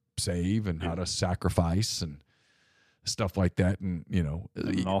to save and how to sacrifice and stuff like that. And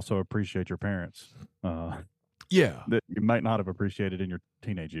and also appreciate your parents. That you might not have appreciated in your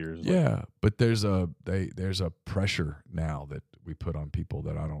teenage years. Yeah, but there's a pressure now that we put on people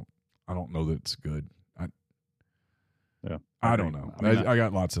that I don't know that it's good. I don't know. I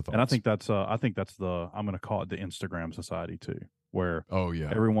got lots of thoughts, and I think that's I'm going to call it the Instagram society too, where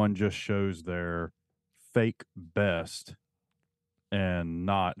everyone just shows their fake best and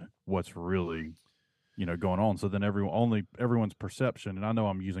not what's really going on. So then everyone's perception, and I know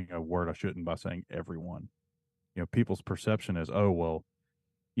I'm using a word I shouldn't by saying everyone. People's perception is, oh well,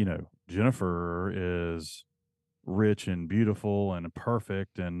 Jennifer is rich and beautiful and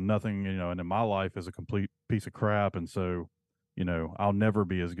perfect and nothing, and in my life is a complete piece of crap, and so I'll never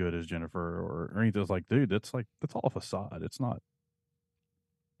be as good as Jennifer or anything. It's like, dude, that's all a facade. It's not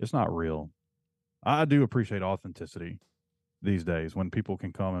real. I do appreciate authenticity these days, when people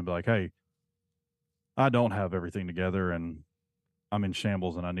can come and be like, hey, I don't have everything together and I'm in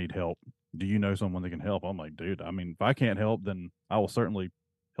shambles and I need help. Do you know someone that can help? I'm like, dude, I mean, if I can't help, then I will certainly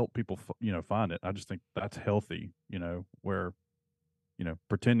help people, find it. I just think that's healthy, where,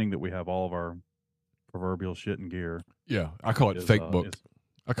 pretending that we have all of our proverbial shit in gear. Yeah. I call it fake book.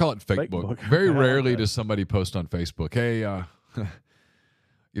 I call it fake book. Very rarely does somebody post on Facebook, hey,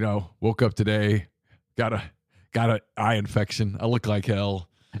 woke up today, got an eye infection. I look like hell.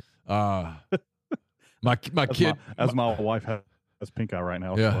 My kid, my wife has pink eye right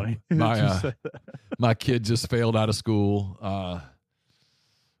now. Yeah, my kid just failed out of school.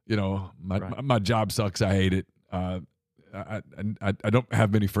 My job sucks. I hate it. I don't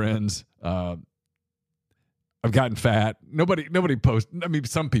have many friends. I've gotten fat. Nobody posts. I mean,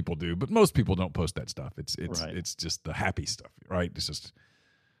 some people do, but most people don't post that stuff. It's just the happy stuff, right? It's just,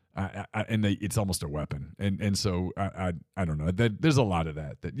 it's almost a weapon, and so I don't know. There's a lot of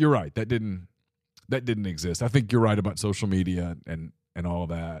that you're right. That didn't exist. I think you're right about social media and all of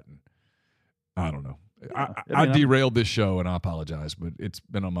that. And I don't know. Yeah. I derailed this show, and I apologize, but it's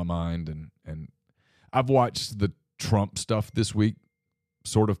been on my mind, and I've watched the Trump stuff this week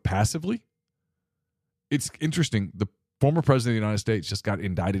sort of passively. It's interesting. The former president of the United States just got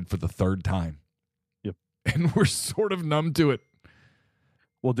indicted for the third time. Yep. And we're sort of numb to it.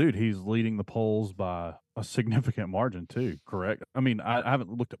 Well, dude, he's leading the polls by a significant margin too, correct? I mean, I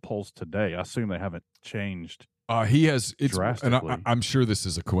haven't looked at polls today. I assume they haven't changed. He has. It's drastically. And I'm sure this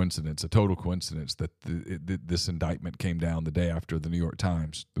is a coincidence, a total coincidence, that this indictment came down the day after the New York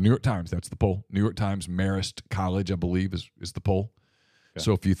Times. The New York Times, that's the poll. New York Times Marist College, I believe, is the poll. Okay.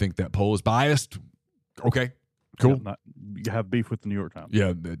 So if you think that poll is biased, okay, cool. Yeah, you have beef with the New York Times.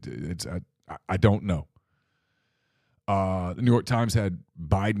 Yeah, I don't know. The New York Times had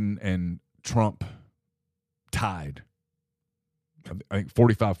Biden and Trump tied. I think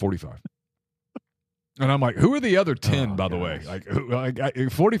 45-45. And I'm like, who are the other 10, by the way?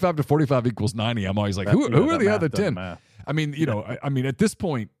 Like 45 to 45 equals 90. I'm always like, who are the other 10? I mean, I mean, at this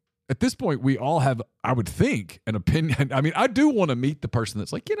point, we all have, I would think, an opinion. I mean, I do want to meet the person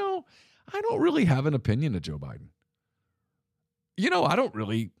that's like, I don't really have an opinion of Joe Biden.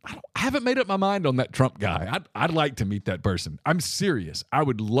 I haven't made up my mind on that Trump guy. I'd like to meet that person. I'm serious. I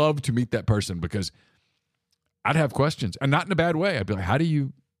would love to meet that person because I'd have questions, and not in a bad way. I'd be like, how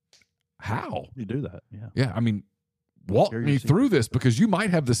you do that? Yeah. Yeah. I mean, walk me through this because you might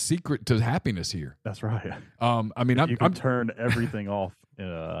have the secret to happiness here. That's right. I mean, I'm turn everything off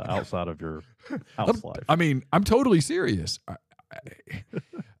outside of your house life. I mean, I'm totally serious.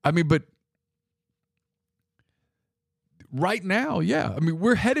 I mean, but right now, yeah. I mean,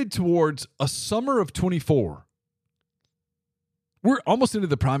 we're headed towards a summer of 24. We're almost into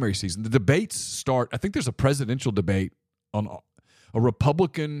the primary season. The debates start. I think there's a presidential debate on a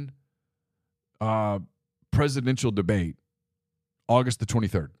Republican presidential debate August the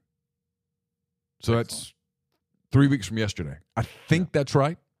 23rd. So that's 3 weeks from yesterday. I think that's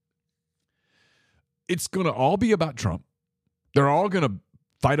right. It's going to all be about Trump. They're all going to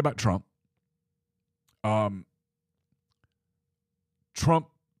fight about Trump. Trump,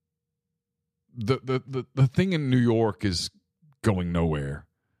 the thing in New York is going nowhere.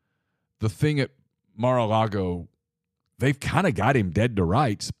 The thing at Mar-a-Lago, they've kind of got him dead to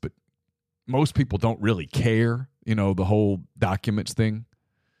rights, but most people don't really care, the whole documents thing.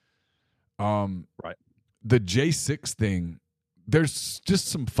 Right. The J6 thing, there's just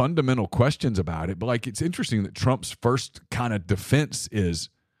some fundamental questions about it, but it's interesting that Trump's first kind of defense is,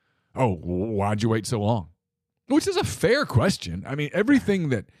 oh, why'd you wait so long? Which is a fair question. I mean, everything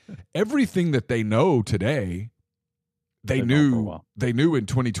that they know today, they knew in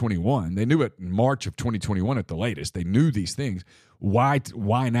 2021. They knew it in March of 2021 at the latest. They knew these things. Why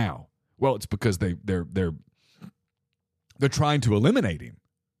now? Well, it's because they're trying to eliminate him.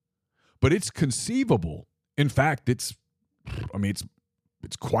 But it's conceivable. In fact, it's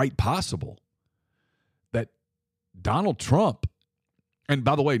quite possible that Donald Trump, and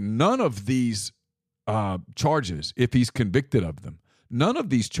by the way, none of these charges, if he's convicted of them, none of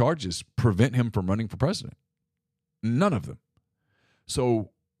these charges prevent him from running for president. None of them.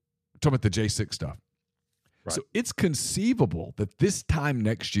 So, talking about the J6 stuff. Right. So, it's conceivable that this time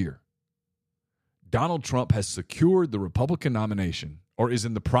next year, Donald Trump has secured the Republican nomination or is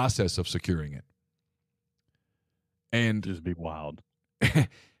in the process of securing it. And just be wild.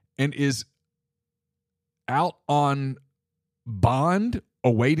 And is out on bond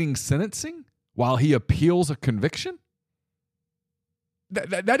awaiting sentencing while he appeals a conviction?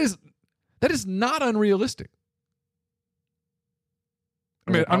 That is not unrealistic.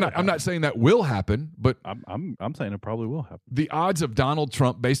 I mean, I'm not saying that will happen, but I'm saying it probably will happen. The odds of Donald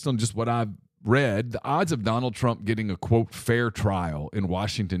Trump, based on just what I've read, the odds of Donald Trump getting a quote fair trial in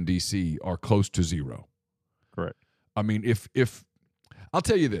Washington D.C. are close to zero. Correct. I mean, if I'll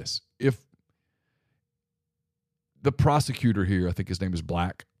tell you this, if the prosecutor here, I think his name is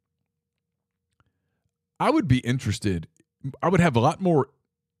Black, I would be interested. I would have a lot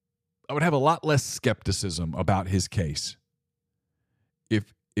less skepticism about his case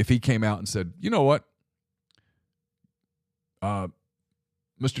if he came out and said, you know what,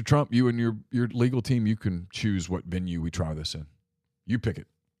 Mr. Trump, you and your legal team, you can choose what venue we try this in. You pick it.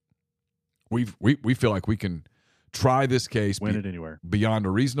 We feel like we can try this case, win it anywhere, beyond a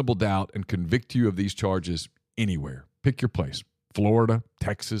reasonable doubt, and convict you of these charges anywhere. Pick your place: Florida,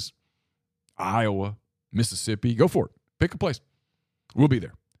 Texas, Iowa, Mississippi, go for it. Pick a place. We'll be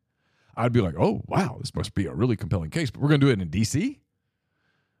there. I'd be like, oh, wow, this must be a really compelling case. But we're going to do it in D.C.?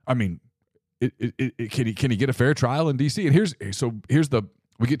 I mean, can he get a fair trial in D.C.? And here's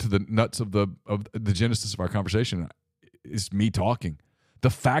we get to the nuts of the genesis of our conversation. Is me talking. The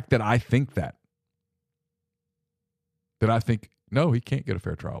fact that I think no, he can't get a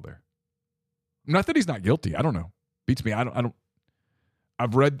fair trial there. Not that he's not guilty. I don't know. Beats me. I don't.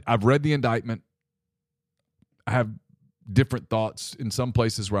 I've read the indictment. I have different thoughts in some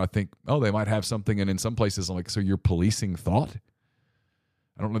places where I think, oh, they might have something, and in some places I'm like, so you're policing thought?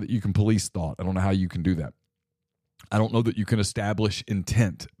 I don't know that you can police thought. I don't know how you can do that. I don't know that you can establish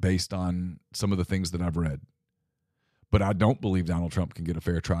intent based on some of the things that I've read. But I don't believe Donald Trump can get a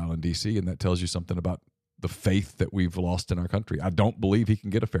fair trial in D.C., and that tells you something about the faith that we've lost in our country. I don't believe he can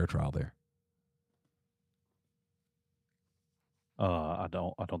get a fair trial there. I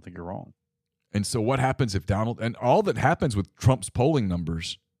don't think you're wrong. And so what happens if and all that happens with Trump's polling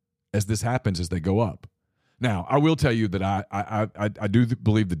numbers as this happens is they go up. Now, I will tell you that I do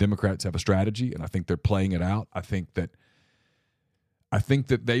believe the Democrats have a strategy, and I think they're playing it out. I think that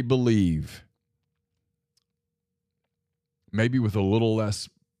they believe, maybe with a little less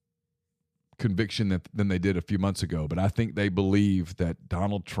conviction than they did a few months ago, but I think they believe that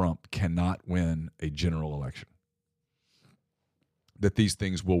Donald Trump cannot win a general election, that these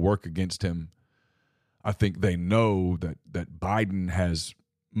things will work against him. I think they know that Biden has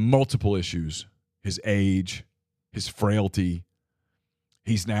multiple issues. His age, his frailty.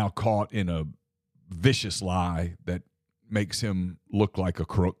 He's now caught in a vicious lie that makes him look like a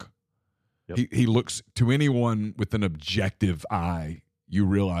crook. Yep. He looks, to anyone with an objective eye, you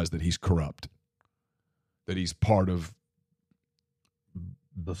realize that he's corrupt, that he's part of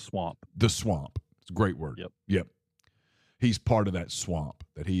the swamp. The swamp. It's a great word. Yep. He's part of that swamp,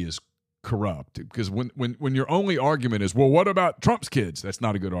 that he is corrupt. Because when your only argument is, well, what about Trump's kids? That's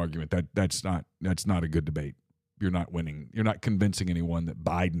not a good argument. That's not a good debate. You're not winning. You're not convincing anyone that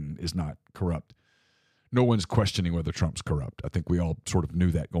Biden is not corrupt. No one's questioning whether Trump's corrupt. I think we all sort of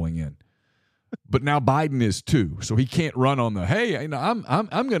knew that going in. But now Biden is too, so he can't run on the, hey,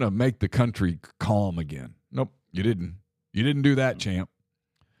 I'm going to make the country calm again. Nope, you didn't. You didn't do that, champ.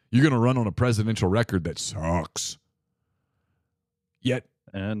 You're going to run on a presidential record that sucks. Yet,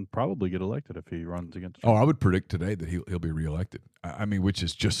 and probably get elected if he runs against Trump. Oh, I would predict today that he'll be reelected. I mean, which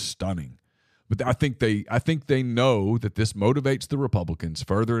is just stunning. But I think they know that this motivates the Republicans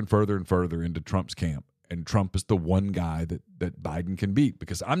further and further and further into Trump's camp. And Trump is the one guy that Biden can beat,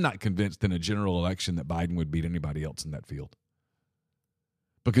 because I'm not convinced in a general election that Biden would beat anybody else in that field.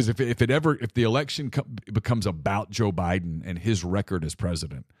 Because if the election becomes about Joe Biden and his record as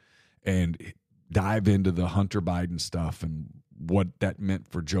president, and dive into the Hunter Biden stuff and what that meant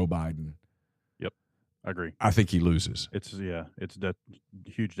for Joe Biden. Yep, I agree. I think he loses. It's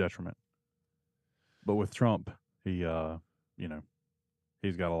huge detriment. But with Trump, he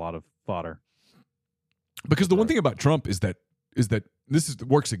he's got a lot of fodder. Because the one thing about Trump is that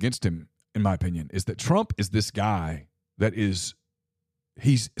works against him, in my opinion, is that Trump is this guy that he's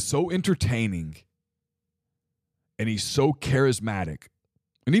so entertaining and he's so charismatic.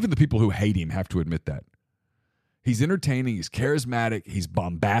 And even the people who hate him have to admit that. He's entertaining, he's charismatic, he's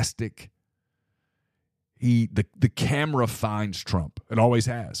bombastic. The camera finds Trump. It always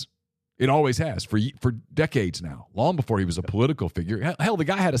has. It always has for decades now, long before he was a political figure. Hell, the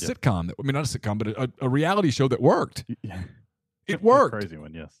guy had a sitcom. Not a sitcom, but a reality show that worked. It worked. Crazy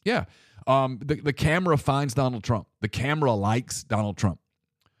one, yes. Yeah. The camera finds Donald Trump. The camera likes Donald Trump.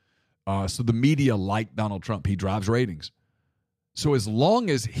 So the media like Donald Trump. He drives ratings. So as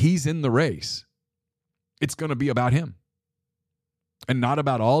long as he's in the race, it's going to be about him and not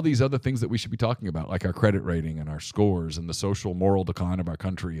about all these other things that we should be talking about, like our credit rating and our scores and the social moral decline of our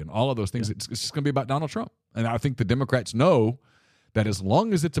country and all of those things. Yeah. It's just going to be about Donald Trump. And I think the Democrats know that as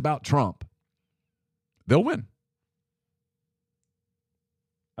long as it's about Trump, they'll win.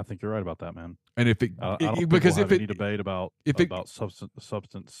 I think you're right about that, man. And if it, I don't because if any debate about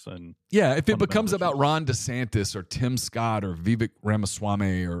substance and if it becomes about Ron DeSantis or Tim Scott or Vivek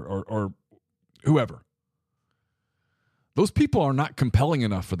Ramaswamy or whoever, those people are not compelling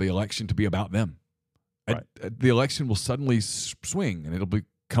enough for the election to be about them. Right. The election will suddenly swing and it'll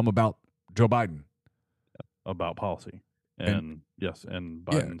become about Joe Biden, about policy, and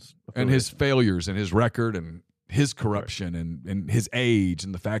Biden's and his failures and his record and his corruption and his age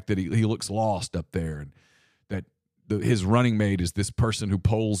and the fact that he looks lost up there, and that his running mate is this person who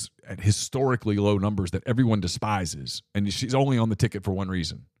polls at historically low numbers that everyone despises, and she's only on the ticket for one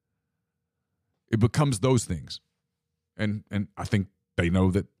reason. It becomes those things, and I think they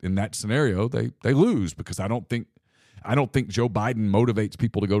know that in that scenario they lose, because I don't think Joe Biden motivates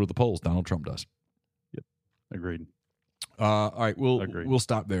people to go to the polls. Donald Trump does. Yep, agreed. All right, we'll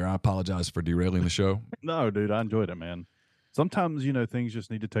stop there. I apologize for derailing the show. No, dude, I enjoyed it, man. Sometimes, things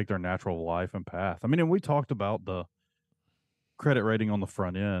just need to take their natural life and path. I mean, and we talked about the credit rating on the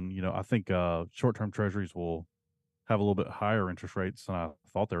front end. I think short-term treasuries will have a little bit higher interest rates than I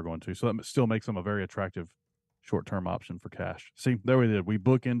thought they were going to. So that still makes them a very attractive short-term option for cash. See, there we did. We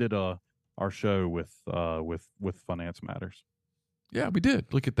bookended our show with finance matters. Yeah, we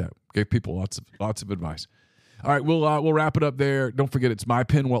did. Look at that. Gave people lots of advice. All right, we'll wrap it up there. Don't forget, it's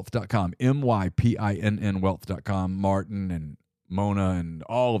mypinnwealth.com, MYPINN wealth.com. Martin and Mona and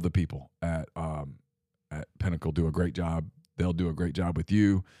all of the people at Pinnacle do a great job. They'll do a great job with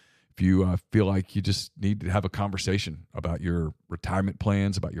you. If you feel like you just need to have a conversation about your retirement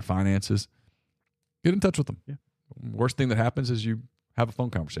plans, about your finances, get in touch with them. Yeah. Worst thing that happens is you have a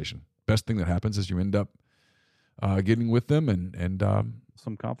phone conversation. Best thing that happens is you end up getting with them and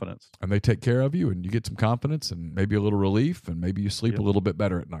some confidence, and they take care of you, and you get some confidence and maybe a little relief, and maybe you sleep a little bit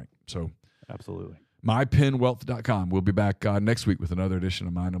better at night. So absolutely. mypinnwealth.com. We'll be back next week with another edition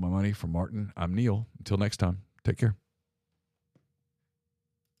of Mind on My Money. For Martin, I'm Neil. Until next time, take care.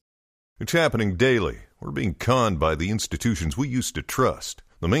 It's happening daily. We're being conned by the institutions we used to trust.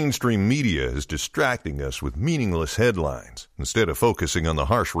 The mainstream media is distracting us with meaningless headlines instead of focusing on the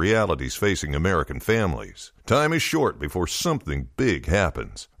harsh realities facing American families. Time is short before something big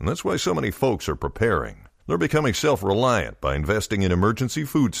happens, and that's why so many folks are preparing. They're becoming self-reliant by investing in emergency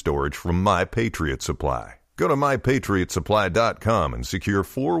food storage from My Patriot Supply. Go to mypatriotsupply.com and secure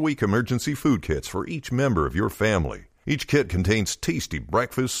 4-week emergency food kits for each member of your family. Each kit contains tasty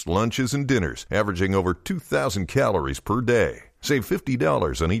breakfasts, lunches, and dinners, averaging over 2,000 calories per day. Save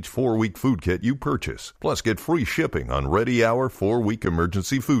 $50 on each 4-week food kit you purchase. Plus, get free shipping on Ready Hour 4-week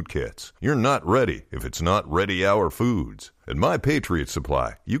emergency food kits. You're not ready if it's not Ready Hour foods. At My Patriot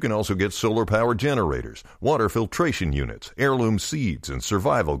Supply, you can also get solar power generators, water filtration units, heirloom seeds, and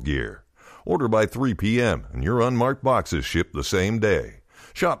survival gear. Order by 3 p.m. and your unmarked boxes ship the same day.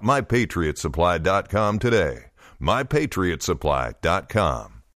 Shop mypatriotsupply.com today.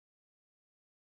 mypatriotsupply.com.